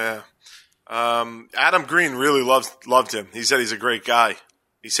 Yeah. Adam Green really loved him. He said he's a great guy.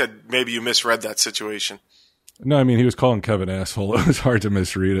 He said maybe you misread that situation. No, I mean, he was calling Kevin asshole. It was hard to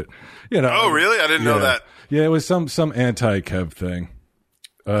misread it. You know. Oh, really? I didn't know that. Yeah, it was some anti-Kev thing.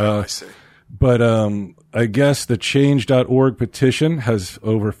 I see. But I guess the Change.org petition has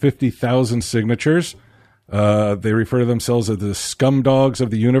over 50,000 signatures. They refer to themselves as the scumdogs of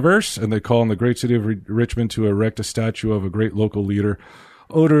the universe, and they call on the great city of Richmond to erect a statue of a great local leader,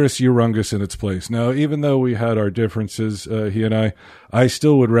 Odorous Urungus, in its place. Now, even though we had our differences, he and I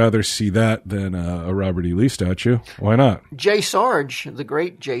still would rather see that than a Robert E. Lee statue. Why not? Jay Sarge, the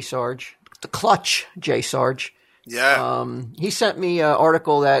great Jay Sarge, the clutch Jay Sarge. Yeah. He sent me an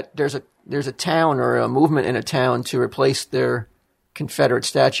article that there's a town or a movement in a town to replace their Confederate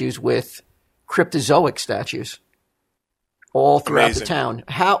statues with Cryptozoic statues all throughout the town.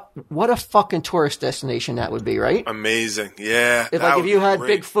 What a fucking tourist destination that would be, right? Amazing. Yeah. If you had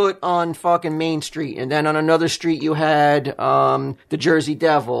Bigfoot on fucking Main Street, and then on another street you had the Jersey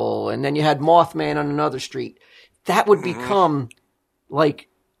Devil, and then you had Mothman on another street, that would become like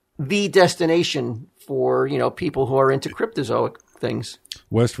the destination for, people who are into cryptozoic things.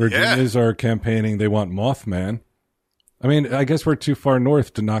 West Virginians are campaigning. They want Mothman. I mean, I guess we're too far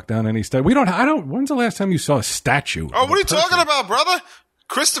north to knock down any statue. When's the last time you saw a statue? Oh, what are you talking about, brother?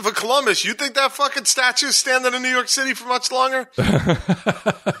 Christopher Columbus, you think that fucking statue's standing in New York City for much longer?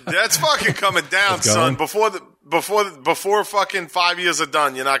 That's fucking coming down, son. Before fucking 5 years are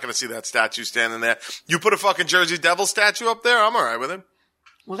done, you're not going to see that statue standing there. You put a fucking Jersey Devil statue up there, I'm all right with him.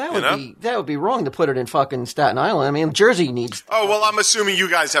 Well, that would be wrong to put it in fucking Staten Island. I mean, Jersey needs. Oh well, I'm assuming you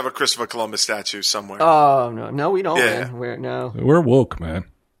guys have a Christopher Columbus statue somewhere. Oh no, we don't. Yeah. Man. We're woke, man.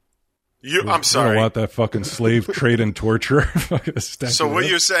 I'm sorry. I don't want that fucking slave trade and torture. So what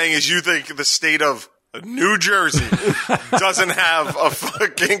you're saying is you think the state of New Jersey doesn't have a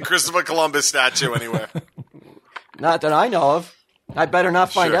fucking Christopher Columbus statue anywhere? Not that I know of. I better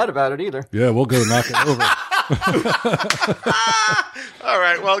not find out about it either. Yeah, we'll go knock it over. All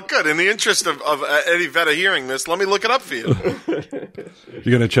right, well, good. In the interest of Eddie Vedder hearing this, let me look it up for you. You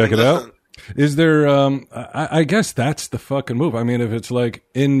going to check it out? Is there, I guess that's the fucking move. I mean, if it's like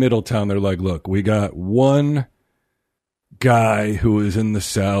in Middletown, they're like, look, we got one guy who is in the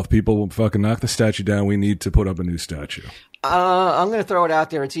South. People will fucking knock the statue down. We need to put up a new statue. I'm going to throw it out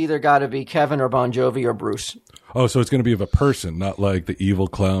there. It's either got to be Kevin or Bon Jovi or Bruce. Oh, so it's going to be of a person, not like the evil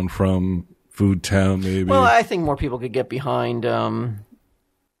clown from Food Town, maybe. Well, I think more people could get behind, a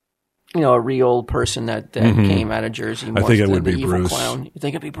real person that came out of Jersey. I think it would be evil Bruce. Clown. You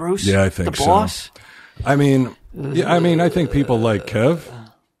think it'd be Bruce? Yeah, I think the boss. I mean, I think people like Kev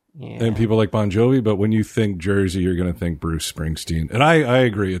and people like Bon Jovi, but when you think Jersey, you're going to think Bruce Springsteen. And I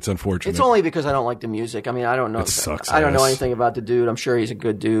agree. It's unfortunate. It's only because I don't like the music. I mean, I don't know. It sucks. I don't know anything about the dude. I'm sure he's a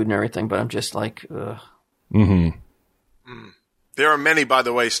good dude and everything, but I'm just like, ugh. There are many, by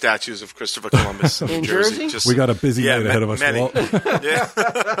the way, statues of Christopher Columbus in Jersey. We got a busy night ahead of us. Many. Yeah.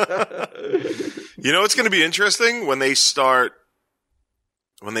 You know, it's going to be interesting when they start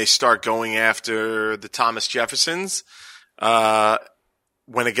going after the Thomas Jeffersons.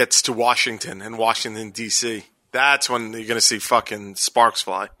 When it gets to Washington and Washington D.C., that's when you're going to see fucking sparks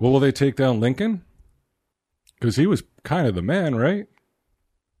fly. Well, will they take down Lincoln? Because he was kind of the man, right?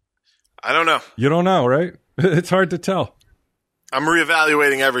 I don't know. You don't know, right? It's hard to tell. I'm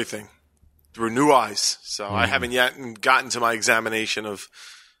reevaluating everything through new eyes. So I haven't yet gotten to my examination of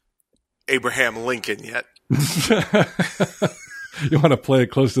Abraham Lincoln yet. You want to play it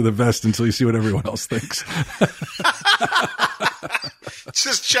close to the vest until you see what everyone else thinks.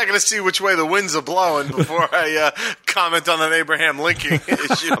 Just checking to see which way the winds are blowing before I comment on an Abraham Lincoln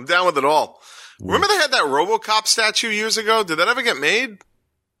issue. I'm down with it all. Remember they had that RoboCop statue years ago? Did that ever get made?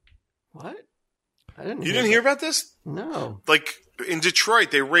 What? You didn't hear about this? No. Like in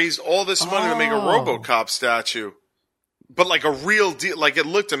Detroit, they raised all this money to make a RoboCop statue, but like a real deal. Like it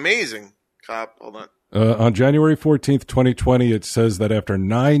looked amazing. Cop, hold on. On January 14th, 2020, it says that after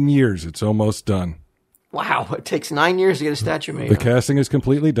 9 years, it's almost done. Wow, it takes 9 years to get a statue made. The casting is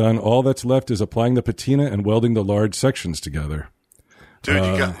completely done. All that's left is applying the patina and welding the large sections together. Dude,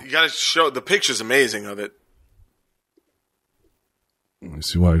 you got to show the picture's amazing of it. Let me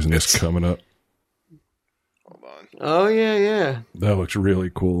see why isn't this coming up. Hold on. Oh yeah. That looks really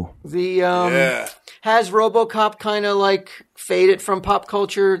cool. Has RoboCop kind of like faded from pop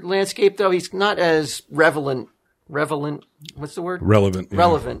culture landscape though? He's not as relevant. What's the word? Relevant. Yeah.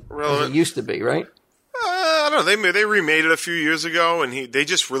 Relevant. As he used to be, right? I don't know. They remade it a few years ago, and they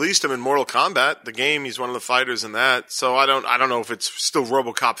just released him in Mortal Kombat, the game. He's one of the fighters in that. So I don't know if it's still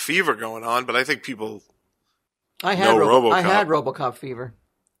RoboCop fever going on, but I think people. I had RoboCop fever.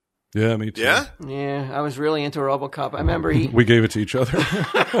 Yeah, me too. Yeah? Yeah, I was really into RoboCop. I remember we gave it to each other.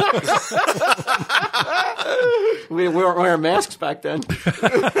 We weren't wearing masks back then.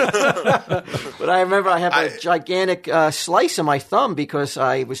 But I remember I had a gigantic slice of my thumb because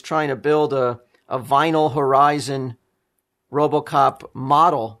I was trying to build a Vinyl Horizon RoboCop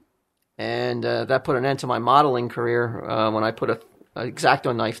model. And that put an end to my modeling career when I put a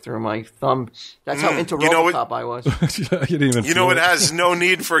X-Acto knife through my thumb. That's how into RoboCop I was. You know what has no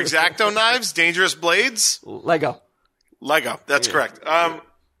need for X-Acto knives? Dangerous blades? Lego. That's correct.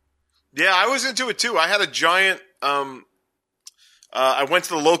 Yeah, I was into it too. I had a giant. I went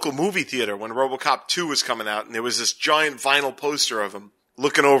to the local movie theater when RoboCop 2 was coming out, and there was this giant vinyl poster of him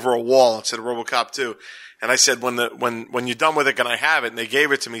looking over a wall. It said RoboCop 2, and I said, "When you're done with it, can I have it?" And they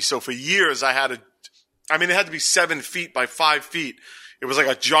gave it to me. So for years, I had it had to be 7 feet by 5 feet. It was like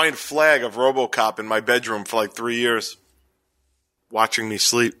a giant flag of RoboCop in my bedroom for like 3 years, watching me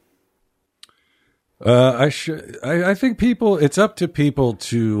sleep. I think it's up to people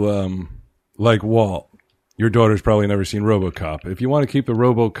to, like Walt. Your daughter's probably never seen RoboCop. If you want to keep the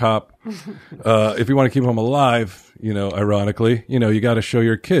RoboCop, if you want to keep him alive, ironically, you got to show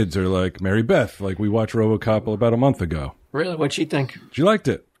your kids, or like Mary Beth, like we watched RoboCop about a month ago. Really? What'd she think? She liked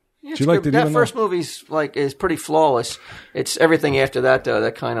it. Yeah, she liked it. That first movie's is pretty flawless. It's everything after that though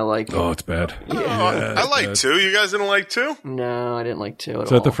that kind of like. Oh, it's bad. Yeah, I like 2. You guys didn't like 2? No, I didn't like 2 at all.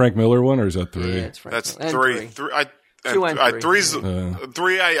 Is that the Frank Miller one, or is that 3? Yeah, it's Frank That's Miller. 3. 2 and 3.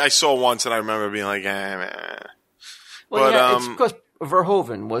 3 I saw once, and I remember being like, man. Well, yeah, it's because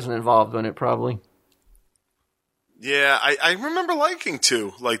Verhoeven wasn't involved in it, probably. Yeah, I remember liking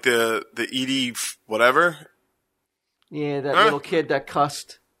 2, like the Edie whatever. Yeah, that little kid that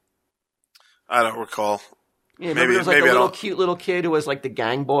cussed. I don't recall. Yeah, maybe there was like a cute little kid who was like the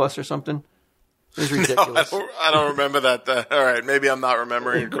gang boss or something. It was ridiculous. No, I don't remember that. All right, maybe I'm not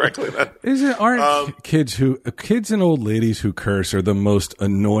remembering it correctly then. Aren't kids and old ladies who curse are the most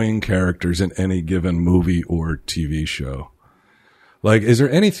annoying characters in any given movie or TV show? Like, is there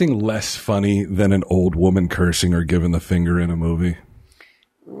anything less funny than an old woman cursing or giving the finger in a movie?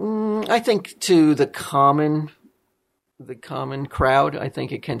 I think to the common the common crowd, I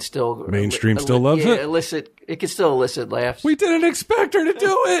think it can still mainstream still loves it. It can still elicit laughs. We didn't expect her to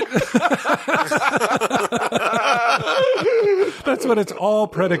do it. That's what it's all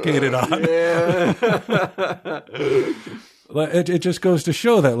predicated on. Yeah. It just goes to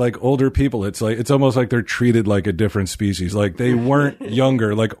show that like older people, it's almost like they're treated like a different species. Like they weren't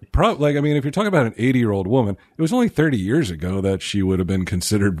younger. Like I mean, if you're talking about an 80-year-old woman, it was only 30 years ago that she would have been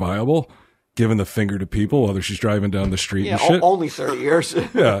considered viable. Giving the finger to people while she's driving down the street and shit. Only 30 years.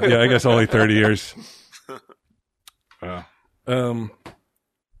 yeah, I guess only 30 years. Did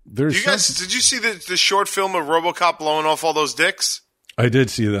you see the short film of RoboCop blowing off all those dicks? I did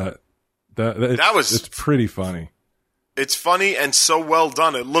see that. It's pretty funny. It's funny and so well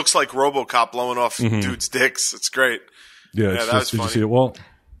done. It looks like RoboCop blowing off dudes' dicks. It's great. Yeah, that was funny. Did you see it, Walt?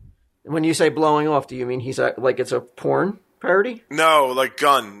 When you say blowing off, do you mean he's like it's a porn parody? No, like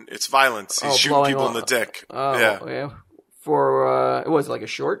gun. It's violence. He's shooting people in the dick. Oh, yeah. For, it was like a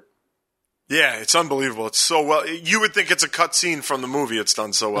short? Yeah, it's unbelievable. It's so well. You would think it's a cut scene from the movie. It's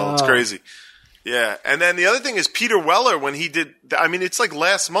done so well. It's crazy. Yeah. And then the other thing is Peter Weller, when he did, I mean, it's like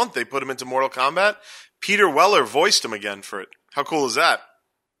last month they put him into Mortal Kombat. Peter Weller voiced him again for it. How cool is that?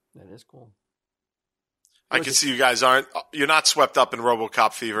 That is cool. I can see you guys you're not swept up in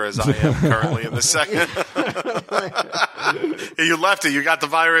RoboCop fever as I am currently in the second. You left it. You got the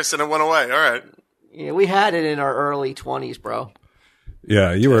virus and it went away. All right. Yeah, we had it in our early 20s, bro.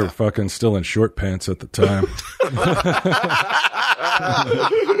 Yeah, you were fucking still in short pants at the time.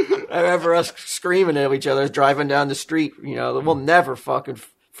 I remember us screaming at each other driving down the street. You know, we'll never fucking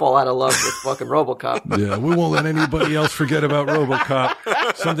fall out of love with fucking RoboCop. Yeah, we won't let anybody else forget about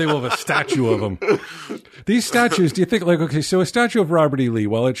RoboCop. Someday we'll have a statue of him. These statues, do you think, like, okay, so a statue of Robert E. Lee,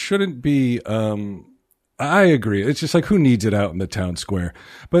 while it shouldn't be, I agree. It's just like, who needs it out in the town square?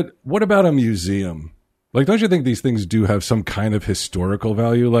 But what about a museum? Like, don't you think these things do have some kind of historical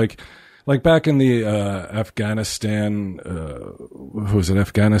value? Like back in the Afghanistan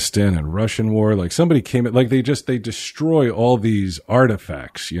and Russian war, like somebody came, like they destroy all these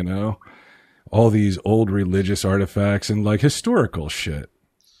artifacts, you know, all these old religious artifacts and like historical shit.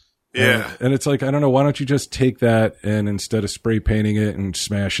 Yeah. And it's like, I don't know, why don't you just take that and instead of spray painting it and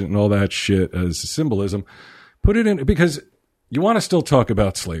smash it and all that shit as symbolism, put it in, because you want to still talk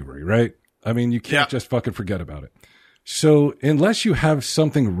about slavery, right? I mean, you can't just fucking forget about it. So unless you have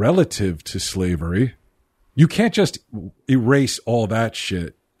something relative to slavery, you can't just erase all that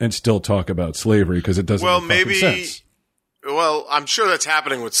shit and still talk about slavery because it doesn't make fucking sense. Well, I'm sure that's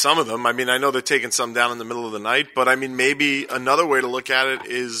happening with some of them. I mean, I know they're taking some down in the middle of the night, but I mean, maybe another way to look at it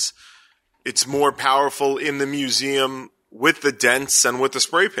is it's more powerful in the museum with the dents and with the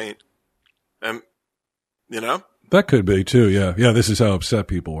spray paint. And, you know? That could be too, yeah. Yeah, this is how upset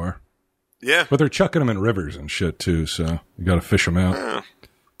people were. Yeah. But they're chucking them in rivers and shit too, so you got to fish them out. Yeah.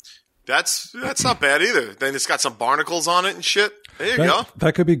 That's not bad either. Then it's got some barnacles on it and shit. There you go.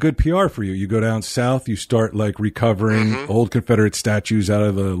 That could be good PR for you. You go down south, you start like recovering old Confederate statues out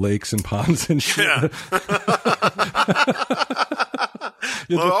of the lakes and ponds and shit. Yeah.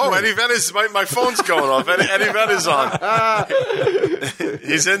 Eddie Vedder's, my phone's going off. Eddie Vedder's on.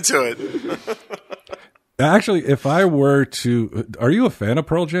 He's into it. Actually, if I were to, are you a fan of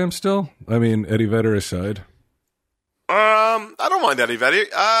Pearl Jam still? I mean, Eddie Vedder aside. I don't mind Eddie Vedder.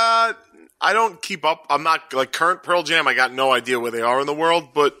 I don't keep up. I'm not like current Pearl Jam. I got no idea where they are in the world,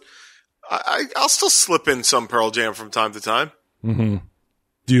 but I'll still slip in some Pearl Jam from time to time. Mm-hmm.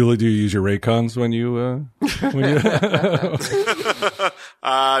 Do you use your Raycons when you?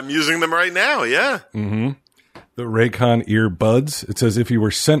 I'm using them right now. Yeah. Mm-hmm. The Raycon earbuds. It says if you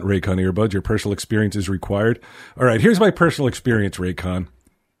were sent Raycon earbuds, your personal experience is required. All right, here's my personal experience, Raycon.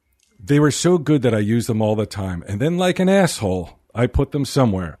 They were so good that I use them all the time. And then like an asshole, I put them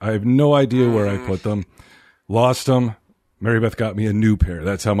somewhere. I have no idea where I put them. Lost them. Mary Beth got me a new pair.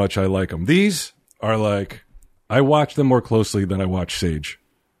 That's how much I like them. These are like, I watch them more closely than I watch Sage.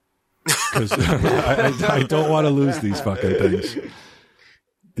 Because I don't want to lose these fucking things.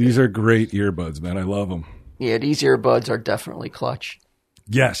 These are great earbuds, man. I love them. Yeah, these earbuds are definitely clutch.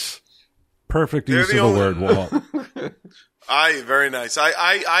 Yes. Perfect use of the word, Walt. Very nice.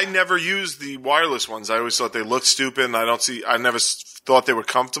 I never used the wireless ones. I always thought they looked stupid, and I never thought they were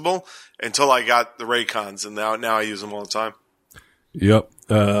comfortable until I got the Raycons, and now I use them all the time. Yep.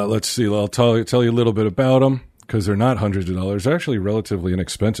 Let's see. I'll tell you a little bit about them because they're not hundreds of dollars. They're actually relatively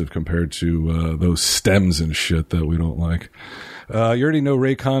inexpensive compared to those stems and shit that we don't like. You already know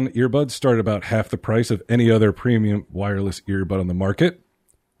Raycon earbuds start about half the price of any other premium wireless earbud on the market.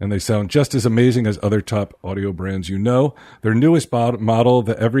 and they sound just as amazing as other top audio brands you know. Their newest model,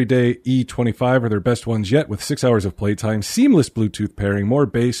 the Everyday E25, are their best ones yet, with 6 hours of playtime, seamless Bluetooth pairing, more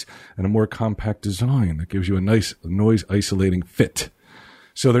bass, and a more compact design that gives you a nice noise-isolating fit.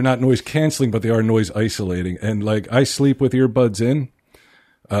 So they're not noise-canceling, but they are noise-isolating. And, like, I sleep with earbuds in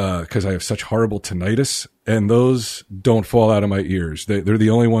because I have such horrible tinnitus, and those don't fall out of my ears. They're the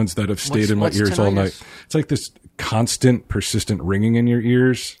only ones that have stayed in my ears all night. It's like this constant, persistent ringing in your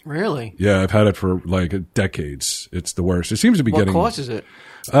ears. Really? Yeah, I've had it for like decades. It's the worst. It seems to be getting... What causes it?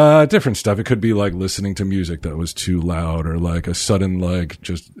 Different stuff. It could be like listening to music that was too loud, or like a sudden, like,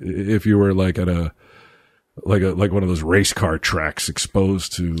 just if you were like at a like one of those race car tracks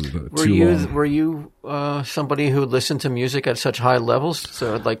exposed to Were you somebody who listened to music at such high levels?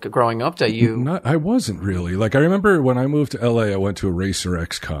 So like growing up that you... I wasn't really. Like, I remember when I moved to LA, I went to a Racer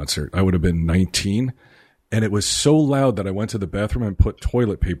X concert. I would have been 19. And it was so loud that I went to the bathroom and put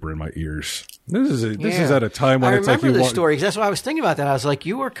toilet paper in my ears. This is at a time when it's like you want... I remember the story, because that's why I was thinking about that. I was like,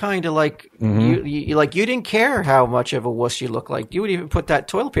 you were kind of like, you didn't care how much of a wuss you looked like. You would even put that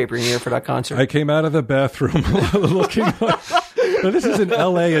toilet paper in your ear for that concert. I came out of the bathroom looking like... But this is in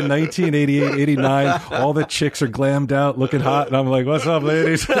L.A. in 1988, 89. All the chicks are glammed out, looking hot. And I'm like, what's up,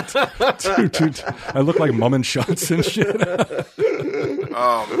 ladies? Dude, I look like mum and shots and shit.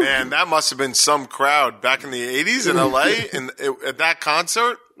 Oh, man, that must have been some crowd back in the 80s in L.A. At that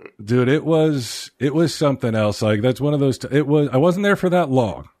concert. Dude, it was something else. Like, that's one of those... I wasn't there for that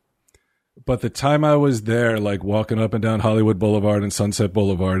long. But the time I was there, like walking up and down Hollywood Boulevard and Sunset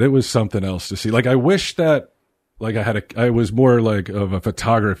Boulevard, it was something else to see. Like, I wish that... Like, I was more like of a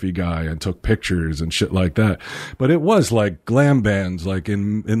photography guy and took pictures and shit like that. But it was like glam bands, like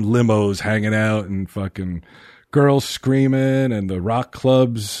in limos hanging out and fucking girls screaming, and the rock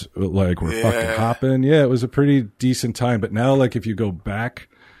clubs like were fucking hopping. Yeah, it was a pretty decent time. But now, like, if you go back,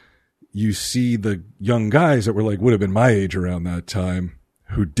 you see the young guys that were like, would have been my age around that time,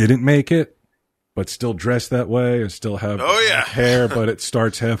 who didn't make it, but still dress that way and still have hair, but it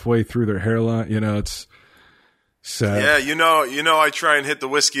starts halfway through their hairline. You know, it's sad. Yeah, you know, I try and hit the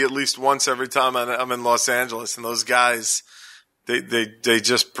whiskey at least once every time I'm in Los Angeles, and those guys, they're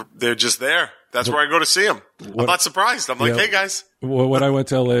just there. That's where I go to see them. I'm not surprised. I'm like, hey guys. Well, when I went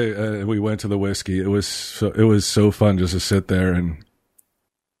to LA, we went to the whiskey. It was so fun just to sit there and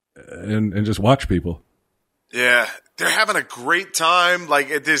just watch people. Yeah, they're having a great time.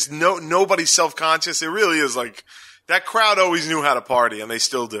 Like, there's nobody self-conscious. It really is like that crowd always knew how to party, and they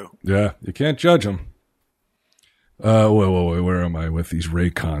still do. Yeah, you can't judge them. Wait, where am I with these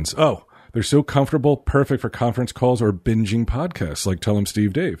Raycons? Oh, they're so comfortable, perfect for conference calls or binging podcasts like Tell 'em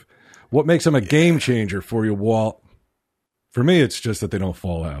Steve Dave. What makes them a game changer for you, Walt? For me, it's just that they don't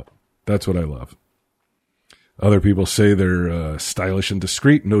fall out. That's what I love. Other people say they're stylish and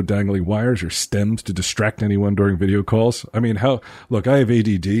discreet, no dangly wires or stems to distract anyone during video calls. I mean, look, I have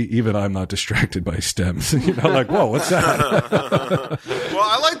ADD. Even I'm not distracted by stems. You know, like, whoa, what's that? Well,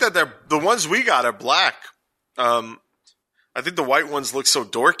 I like that the ones we got are black. I think the white ones look so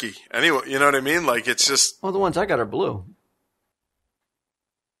dorky. Anyway, you know what I mean? Like, it's just... Well, the ones I got are blue.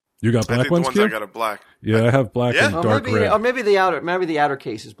 You got black ones, the ones I got are black. Yeah, I have black and dark red. Or maybe the outer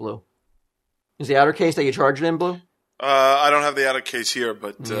case is blue. Is the outer case that you charge it in blue? I don't have the outer case here,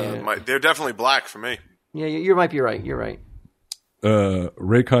 but they're definitely black for me. Yeah, you might be right. You're right.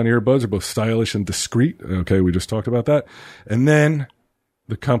 Raycon earbuds are both stylish and discreet. Okay, we just talked about that. And then...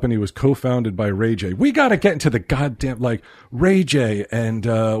 the company was co-founded by Ray J. We got to get into the goddamn, like, Ray J and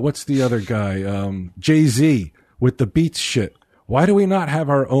what's the other guy? Jay-Z with the Beats shit. Why do we not have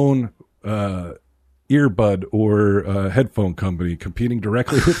our own earbud or headphone company competing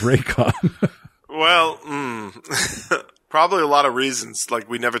directly with Raycon? Well, probably a lot of reasons. Like,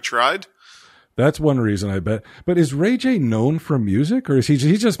 we never tried. That's one reason, I bet. But is Ray J known for music, or is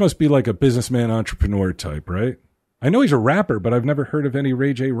he just must be like a businessman entrepreneur type, right? I know he's a rapper, but I've never heard of any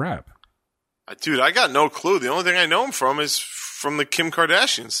Ray J rap. Dude, I got no clue. The only thing I know him from is from the Kim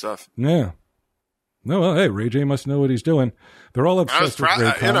Kardashian stuff. Yeah. No, well, hey, Ray J must know what he's doing. They're all obsessed with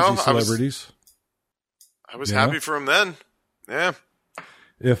Raycons and celebrities. I was happy for him then. Yeah.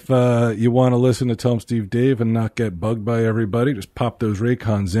 If you want to listen to Tell 'em Steve Dave and not get bugged by everybody, just pop those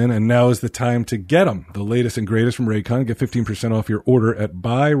Raycons in, and now is the time to get them. The latest and greatest from Raycon. Get 15% off your order at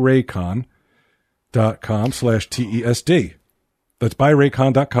buyraycon.com/TESD. That's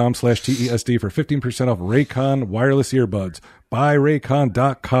buyraycon.com/TESD for 15% off Raycon wireless earbuds.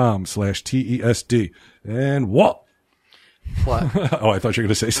 Buyraycon.com/TESD. And Walt. What? Oh, I thought you were going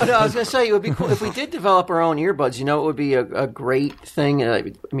to say something. No, I was going to say, it would be cool if we did develop our own earbuds. You know, it would be a great thing.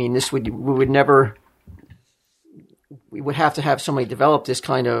 I mean, we would never we would have to have somebody develop this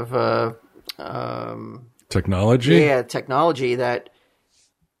kind of technology. Yeah, technology that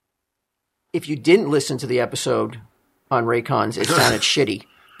if you didn't listen to the episode on Raycons, it sounded shitty.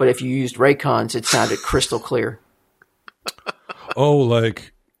 But if you used Raycons, it sounded crystal clear. Oh,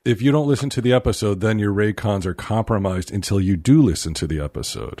 like if you don't listen to the episode, then your Raycons are compromised until you do listen to the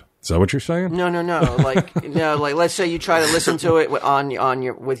episode. Is that what you're saying? No. Like let's say you try to listen to it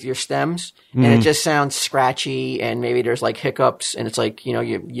with your stems, and it just sounds scratchy, and maybe there's like hiccups, and it's like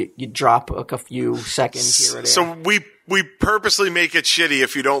you drop a few seconds here or there. So we purposely make it shitty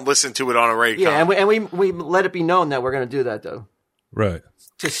if you don't listen to it on a Raycon. Yeah, and we let it be known that we're going to do that though, right?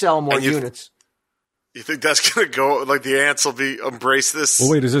 To sell more units. You think that's going to go, like the ants will embrace this?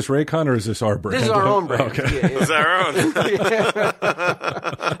 Well, wait, is this Raycon or is this our brand? This is our own brand. Okay. Yeah. Is that our own?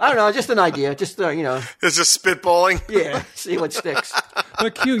 I don't know, just an idea. Just, It's just spitballing? Yeah, see what sticks.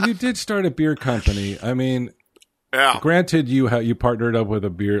 But Q, you did start a beer company. I mean, Yeah. granted you partnered up with a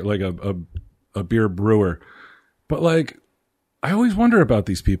beer, like a beer brewer. But like, I always wonder about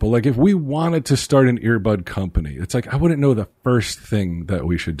these people. Like, if we wanted to start an earbud company, it's like I wouldn't know the first thing that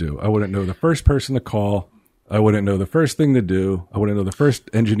we should do. I wouldn't know the first person to call. I wouldn't know the first thing to do. I wouldn't know the first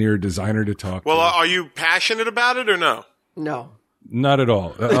engineer, designer to talk Well, to. are you passionate about it or no? No. Not at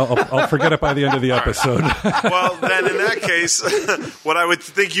all. I'll forget it by the end of the episode. Well, then in that case, what I would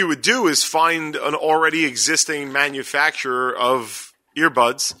think you would do is find an already existing manufacturer of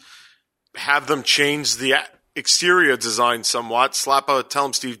earbuds, have them change the exterior design somewhat, slap a Tell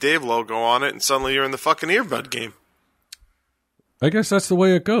 'em Steve Dave logo on it, and suddenly you're in the fucking earbud game. I guess that's the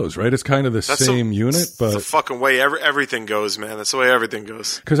way it goes, right? It's kind of the same unit, but the fucking way everything goes, man. That's the way everything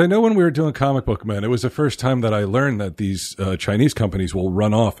goes. Because I know when we were doing Comic Book Man, it was the first time that I learned that these Chinese companies will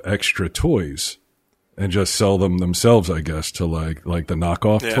run off extra toys and just sell them themselves, I guess, to like the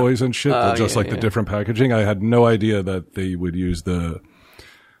knockoff toys and shit. The different packaging. I had no idea that they would use the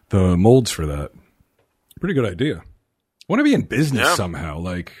molds for that. Pretty good idea. I want to be in business somehow,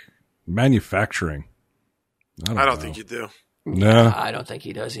 like manufacturing. I don't think you do. No, I don't think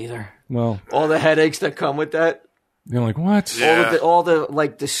he does either. Well, all the headaches that come with that. You're like, what? Yeah. All the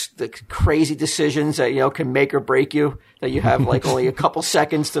the crazy decisions that can make or break you. That you have like only a couple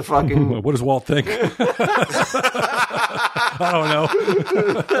seconds to fucking. What does Walt think? I don't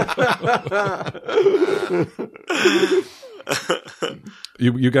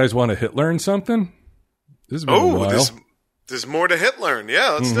know. You guys want to hit learn something? This has been a while. There's more to hit learn.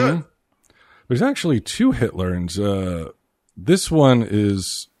 Yeah, let's do it. There's actually 2 hit learns. This one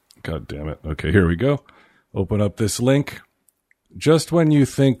is, God damn it. Okay, here we go. Open up this link. Just when you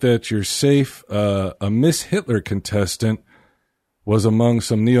think that you're safe, a Miss Hitler contestant was among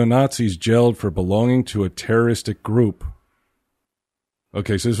some neo-Nazis jailed for belonging to a terroristic group.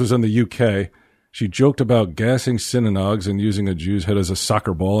 Okay, so this was in the UK. She joked about gassing synagogues and using a Jew's head as a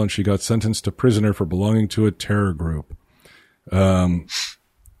soccer ball, and she got sentenced to prisoner for belonging to a terror group.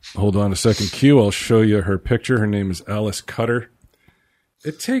 Hold on a second, Q. I'll show you her picture. Her name is Alice Cutter.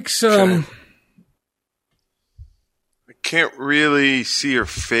 It takes I can't really see her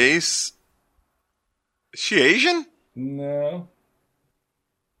face. Is she Asian? No.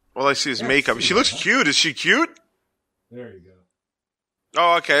 All I see is makeup. She looks cute. Is she cute? There you go.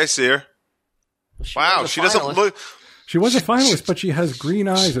 Oh, okay. I see her. Wow, she doesn't look. She was a finalist, but she has green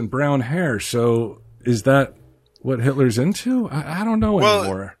eyes and brown hair. So is that what Hitler's into? I don't know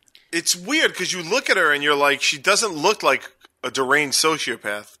anymore. It's weird because you look at her and you're like, she doesn't look like a deranged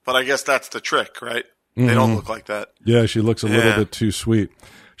sociopath. But I guess that's the trick, right? Mm-hmm. They don't look like that. Yeah, she looks a little bit too sweet.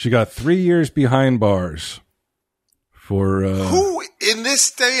 She got 3 years behind bars for. Who in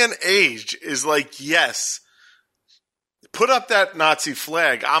this day and age is like, yes. Put up that Nazi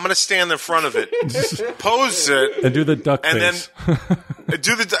flag. I'm going to stand in front of it, pose it, and do the duck face,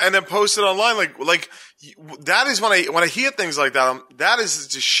 and then post it online. Like that is when I hear things like that. That is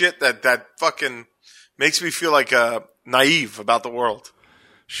just shit that fucking makes me feel like naive about the world.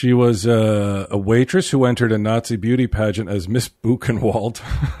 She was a waitress who entered a Nazi beauty pageant as Miss Buchenwald.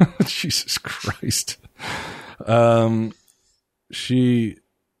 Jesus Christ. She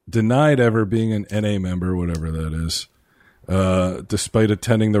denied ever being an NA member, whatever that is. Despite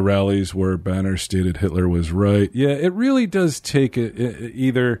attending the rallies where banners stated Hitler was right. Yeah, it really does take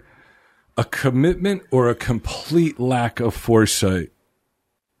either a commitment or a complete lack of foresight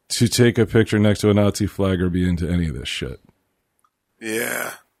to take a picture next to a Nazi flag or be into any of this shit.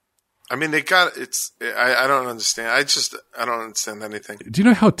 Yeah. I mean, they got it's. I don't understand. I don't understand anything. Do you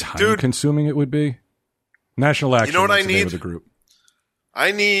know how time consuming it would be? National Action. You know what I need? The group.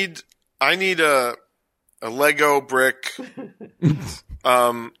 I need a Lego brick,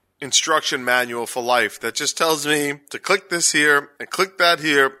 instruction manual for life that just tells me to click this here and click that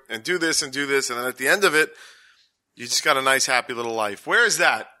here and do this and do this. And then at the end of it, you just got a nice, happy little life. Where is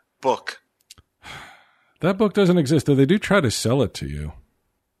that book? That book doesn't exist, though they do try to sell it to you.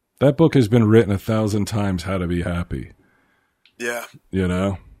 That book has been written 1,000 times, How to Be Happy. Yeah. You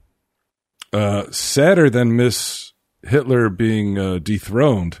know? Sadder than Miss Hitler being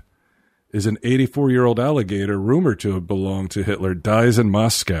dethroned is an 84-year-old alligator rumored to have belonged to Hitler dies in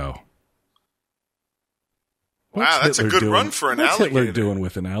Moscow. Wow, that's a good run for an alligator. What's Hitler doing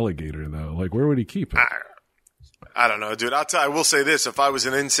with an alligator, though? Like, where would he keep it? I don't know, dude. I will say this. If I was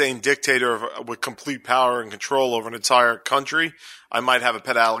an insane dictator with complete power and control over an entire country, I might have a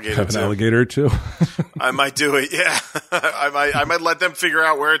pet alligator. Have an alligator, too? I might do it, yeah. I might let them figure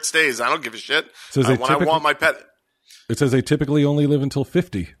out where it stays. I don't give a shit. I want my pet. It says they typically only live until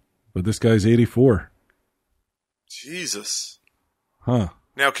 50, but this guy's 84. Jesus. Huh.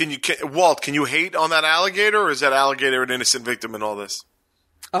 Now, Walt, can you hate on that alligator, or is that alligator an innocent victim in all this?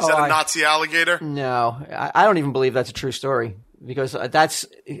 Is that a Nazi alligator? No, I don't even believe that's a true story, because that's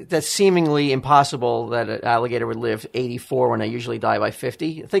seemingly impossible that an alligator would live 84 when they usually die by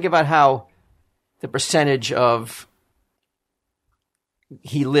 50. Think about how the percentage of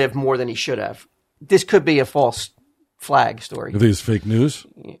he lived more than he should have. This could be a false flag story. Are these fake news?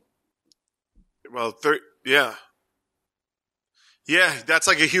 Well, yeah. Yeah, that's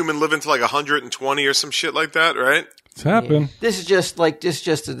like a human living to like 120 or some shit like that, right? It's happened. Yeah. This is just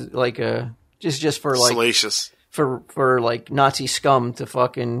for like salacious for like Nazi scum to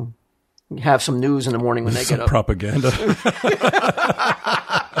fucking have some news in the morning when they get up. Propaganda.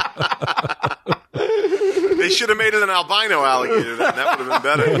 They should have made it an albino alligator then. That would have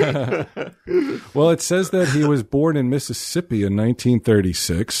been better. Well, it says that he was born in Mississippi in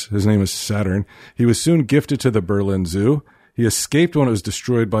 1936. His name is Saturn. He was soon gifted to the Berlin Zoo. He escaped when it was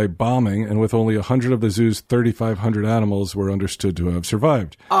destroyed by bombing, and with only 100 of the zoo's 3,500 animals were understood to have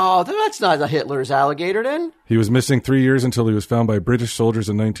survived. Oh, that's not a Hitler's alligator then. He was missing 3 years until he was found by British soldiers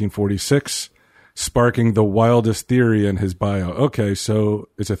in 1946, sparking the wildest theory in his bio. Okay, so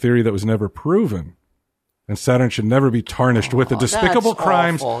it's a theory that was never proven. And Saturn should never be tarnished with the despicable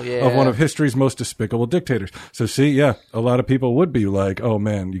crimes of one of history's most despicable dictators. So see, yeah, a lot of people would be like, oh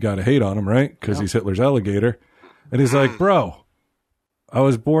man, you got to hate on him, right? Because he's Hitler's alligator. And he's like, bro, I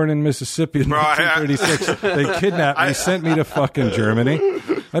was born in Mississippi in 1936. They kidnapped me, sent me to fucking Germany.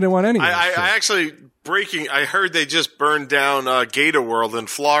 I didn't want any of that shit. I actually, I heard they just burned down Gator World in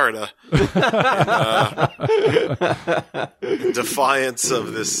Florida. In defiance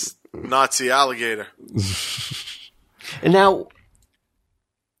of this Nazi alligator. And now,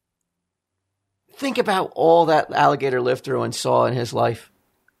 think about all that alligator lived through and saw in his life.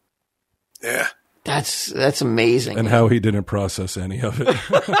 Yeah. That's amazing. And how he didn't process any of it.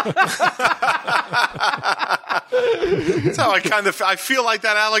 That's how I feel like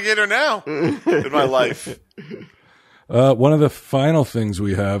that alligator now in my life. One of the final things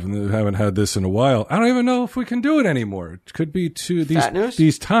we have, and we haven't had this in a while, I don't even know if we can do it anymore. It could be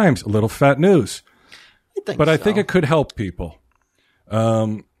these times, a little fat news. I think it could help people.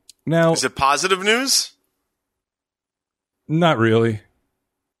 Now, is it positive news? Not really.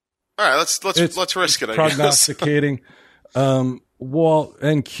 All right, let's risk it. I prognosticating. Walt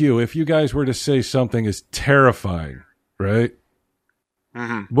and Q, if you guys were to say something is terrifying, right?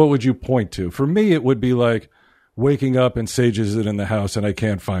 Mm-hmm. What would you point to? For me, it would be like waking up and Sage isn't in the house and I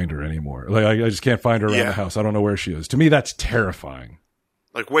can't find her anymore. Like I just can't find her around the house. I don't know where she is. To me, that's terrifying.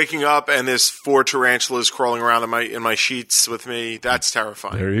 Like waking up and there's 4 tarantulas crawling around in my sheets with me. That's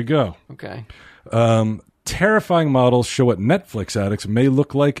terrifying. There you go. Okay. Terrifying models show what Netflix addicts may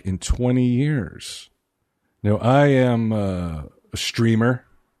look like in 20 years. Now, I am a streamer.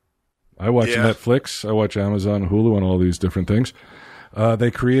 I watch Netflix. I watch Amazon, Hulu, and all these different things.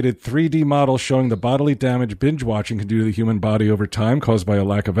 They created 3D models showing the bodily damage binge watching can do to the human body over time, caused by a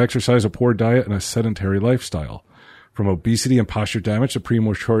lack of exercise, a poor diet, and a sedentary lifestyle. From obesity and posture damage to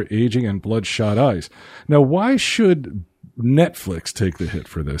premature aging and bloodshot eyes. Now, why should Netflix take the hit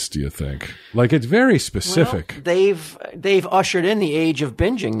for this, do you think? Like, it's very specific. Well, they've ushered in the age of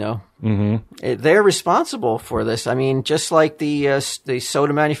binging, though. Mm-hmm. They're responsible for this. I mean, just like the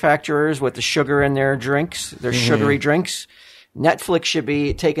soda manufacturers with the sugar in their drinks, their sugary drinks, Netflix should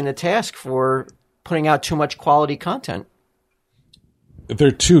be taken to task for putting out too much quality content.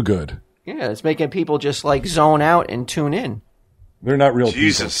 They're too good. Yeah, it's making people just like zone out and tune in. They're not real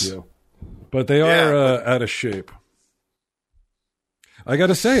people, but they are out of shape. I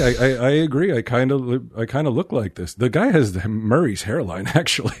gotta say, I agree. I kind of look like this. The guy has Murray's hairline,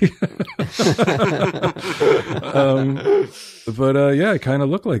 actually. Yeah, I kind of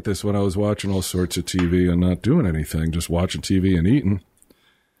look like this when I was watching all sorts of TV and not doing anything, just watching TV and eating.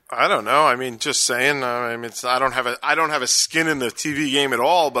 I don't know. I mean, just saying. I mean, I don't have a skin in the TV game at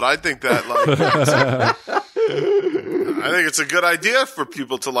all, but I think that I think it's a good idea for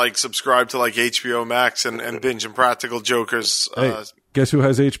people to subscribe to HBO Max and binge Impractical Jokers. Hey, guess who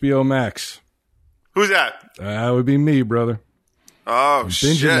has HBO Max? Who's that? That would be me, brother. Oh,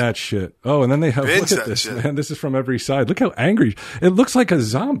 binging that shit. Oh, and then they have look at this, shit. Man. This is from every side. Look how angry it looks, like a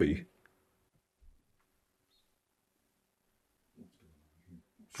zombie.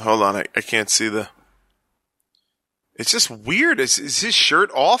 Hold on, I can't see the. It's just weird. Is his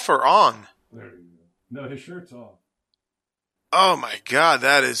shirt off or on? There you go. No, his shirt's off. Oh my God,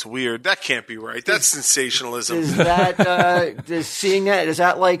 that is weird. That can't be right. That's sensationalism. Is that seeing that? Is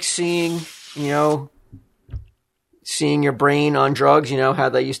that like seeing your brain on drugs? You know how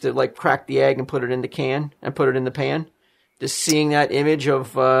they used to crack the egg and put it in the can and put it in the pan. Does seeing that image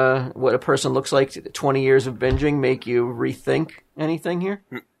of what a person looks like 20 years of binging make you rethink anything here?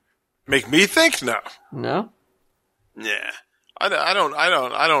 Make me think? No. No? Yeah. I don't.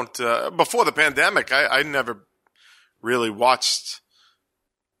 Before the pandemic, I never really watched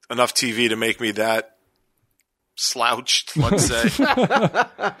enough TV to make me that slouched, let's say.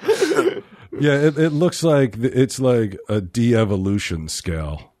 Yeah, it looks like it's like a de-evolution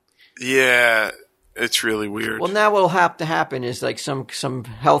scale. Yeah. It's really weird. Well, now what'll have to happen is some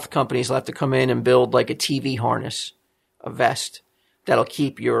health companies will have to come in and build a TV harness, a vest that'll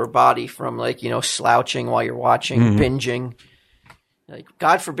keep your body from slouching while you're watching, binging.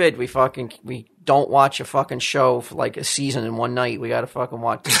 God forbid we don't watch a fucking show for a season in one night. We got to fucking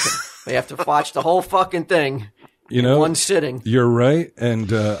watch. We have to watch the whole fucking thing. In one sitting. You're right.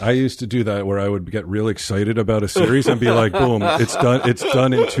 And I used to do that where I would get real excited about a series and be like, boom, it's done. It's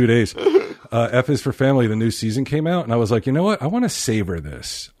done in 2 days. F is for Family, the new season came out. And I was like, you know what? I want to savor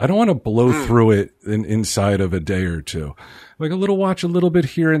this. I don't want to blow through it inside of a day or two. Watch a little bit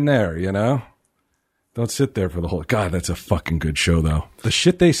here and there, Don't sit there for the whole. God, that's a fucking good show, though. The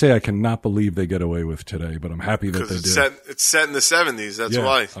shit they say, I cannot believe they get away with today, but I'm happy that they do. It's set in the 70s. That's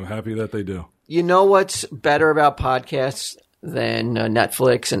why. I'm happy that they do. You know what's better about podcasts than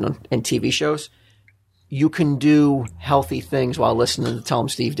Netflix and TV shows? You can do healthy things while listening to Tell 'em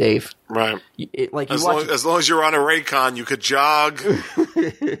Steve Dave. Right. As long as you're on a Raycon, you could jog.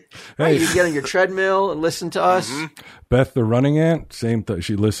 Hey, you get on your treadmill and listen to us. Mm-hmm. Beth, the running ant, same thing.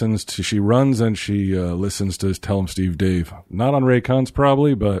 She runs and she listens to Tell 'em Steve Dave. Not on Raycons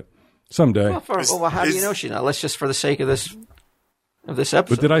probably, but someday. Well, how do you know she's not? Let's just for the sake of this episode.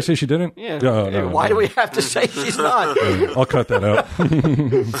 But did I say she didn't? Yeah. No, why do we have to say she's not? I'll cut that out.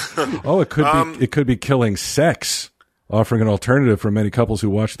 It could be killing sex, offering an alternative for many couples who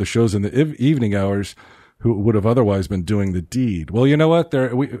watch the shows in the evening hours who would have otherwise been doing the deed. Well, you know what?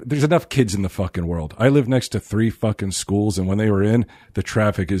 There's enough kids in the fucking world. I live next to 3 fucking schools, and when they were in, the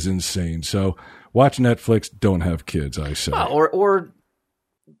traffic is insane. So watch Netflix, don't have kids, I say. But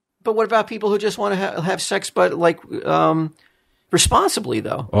what about people who just want to have sex, but responsibly,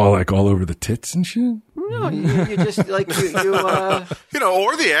 though? Oh, all over the tits and shit? No, you just or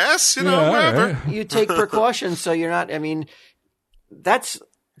the ass, wherever. Right. You take precautions so you're not, that's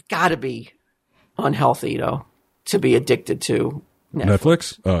got to be unhealthy, though, to be addicted to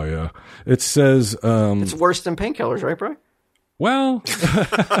Netflix? Oh, yeah. It says... it's worse than painkillers, right, Brian? Well,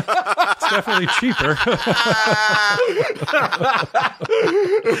 it's definitely cheaper.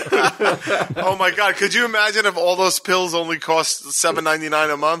 Oh my God! Could you imagine if all those pills only cost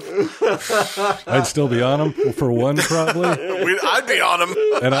 $7.99 a month? I'd still be on them for one, probably. I'd be on them,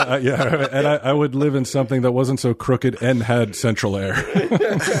 and I would live in something that wasn't so crooked and had central air.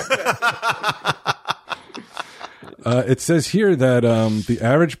 It says here that the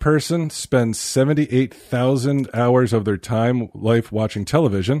average person spends 78,000 hours of their life watching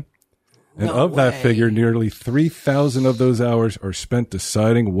television. And that figure, nearly 3,000 of those hours are spent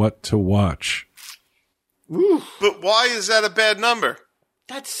deciding what to watch. Ooh. But why is that a bad number?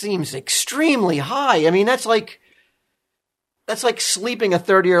 That seems extremely high. That's like sleeping a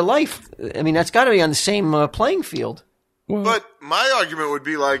third of your life. That's got to be on the same playing field. Well, but my argument would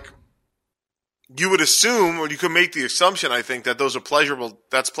be you would assume, or you could make the assumption, I think, that those are pleasurable.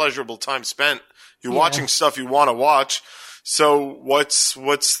 That's pleasurable time spent. You're watching stuff you want to watch. So what's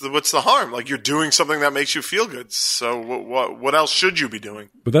the harm? You're doing something that makes you feel good. So what else should you be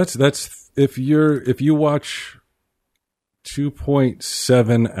doing? But that's if you watch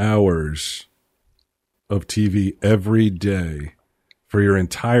 2.7 hours of TV every day for your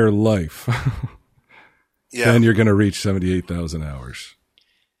entire life, Yeah. then you're going to reach 78,000 hours.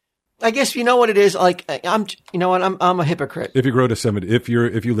 I guess you know what it is. Like I'm a hypocrite. If you grow to 70, if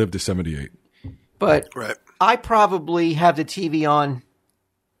you live to 78. But Right. I probably have the TV on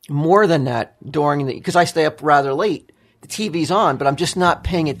more than that because I stay up rather late. The TV's on, but I'm just not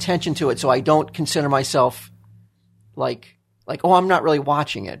paying attention to it, so I don't consider myself like I'm not really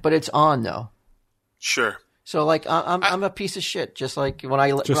watching it, but it's on though. Sure. So like I'm a piece of shit, just like when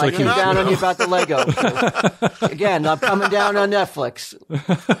I like came you. down on you about the Lego. Again, I'm coming down on Netflix.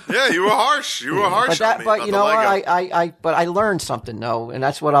 Yeah, you were harsh. You were harsh. But on me but about you the know Lego. but I learned something though, and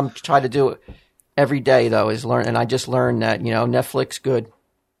that's what I'm trying to do every day though is learn. And I just learned that Netflix good.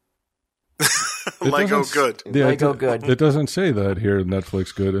 Lego good. Yeah, Lego good. It doesn't say that here,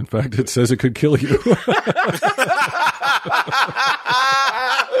 Netflix good. In fact, it says it could kill you. You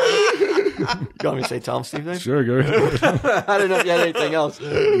want me to say tell him Steve Dave? Sure, go ahead. I don't know if you had anything else.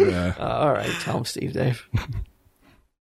 Yeah. All right, tell him Steve Dave.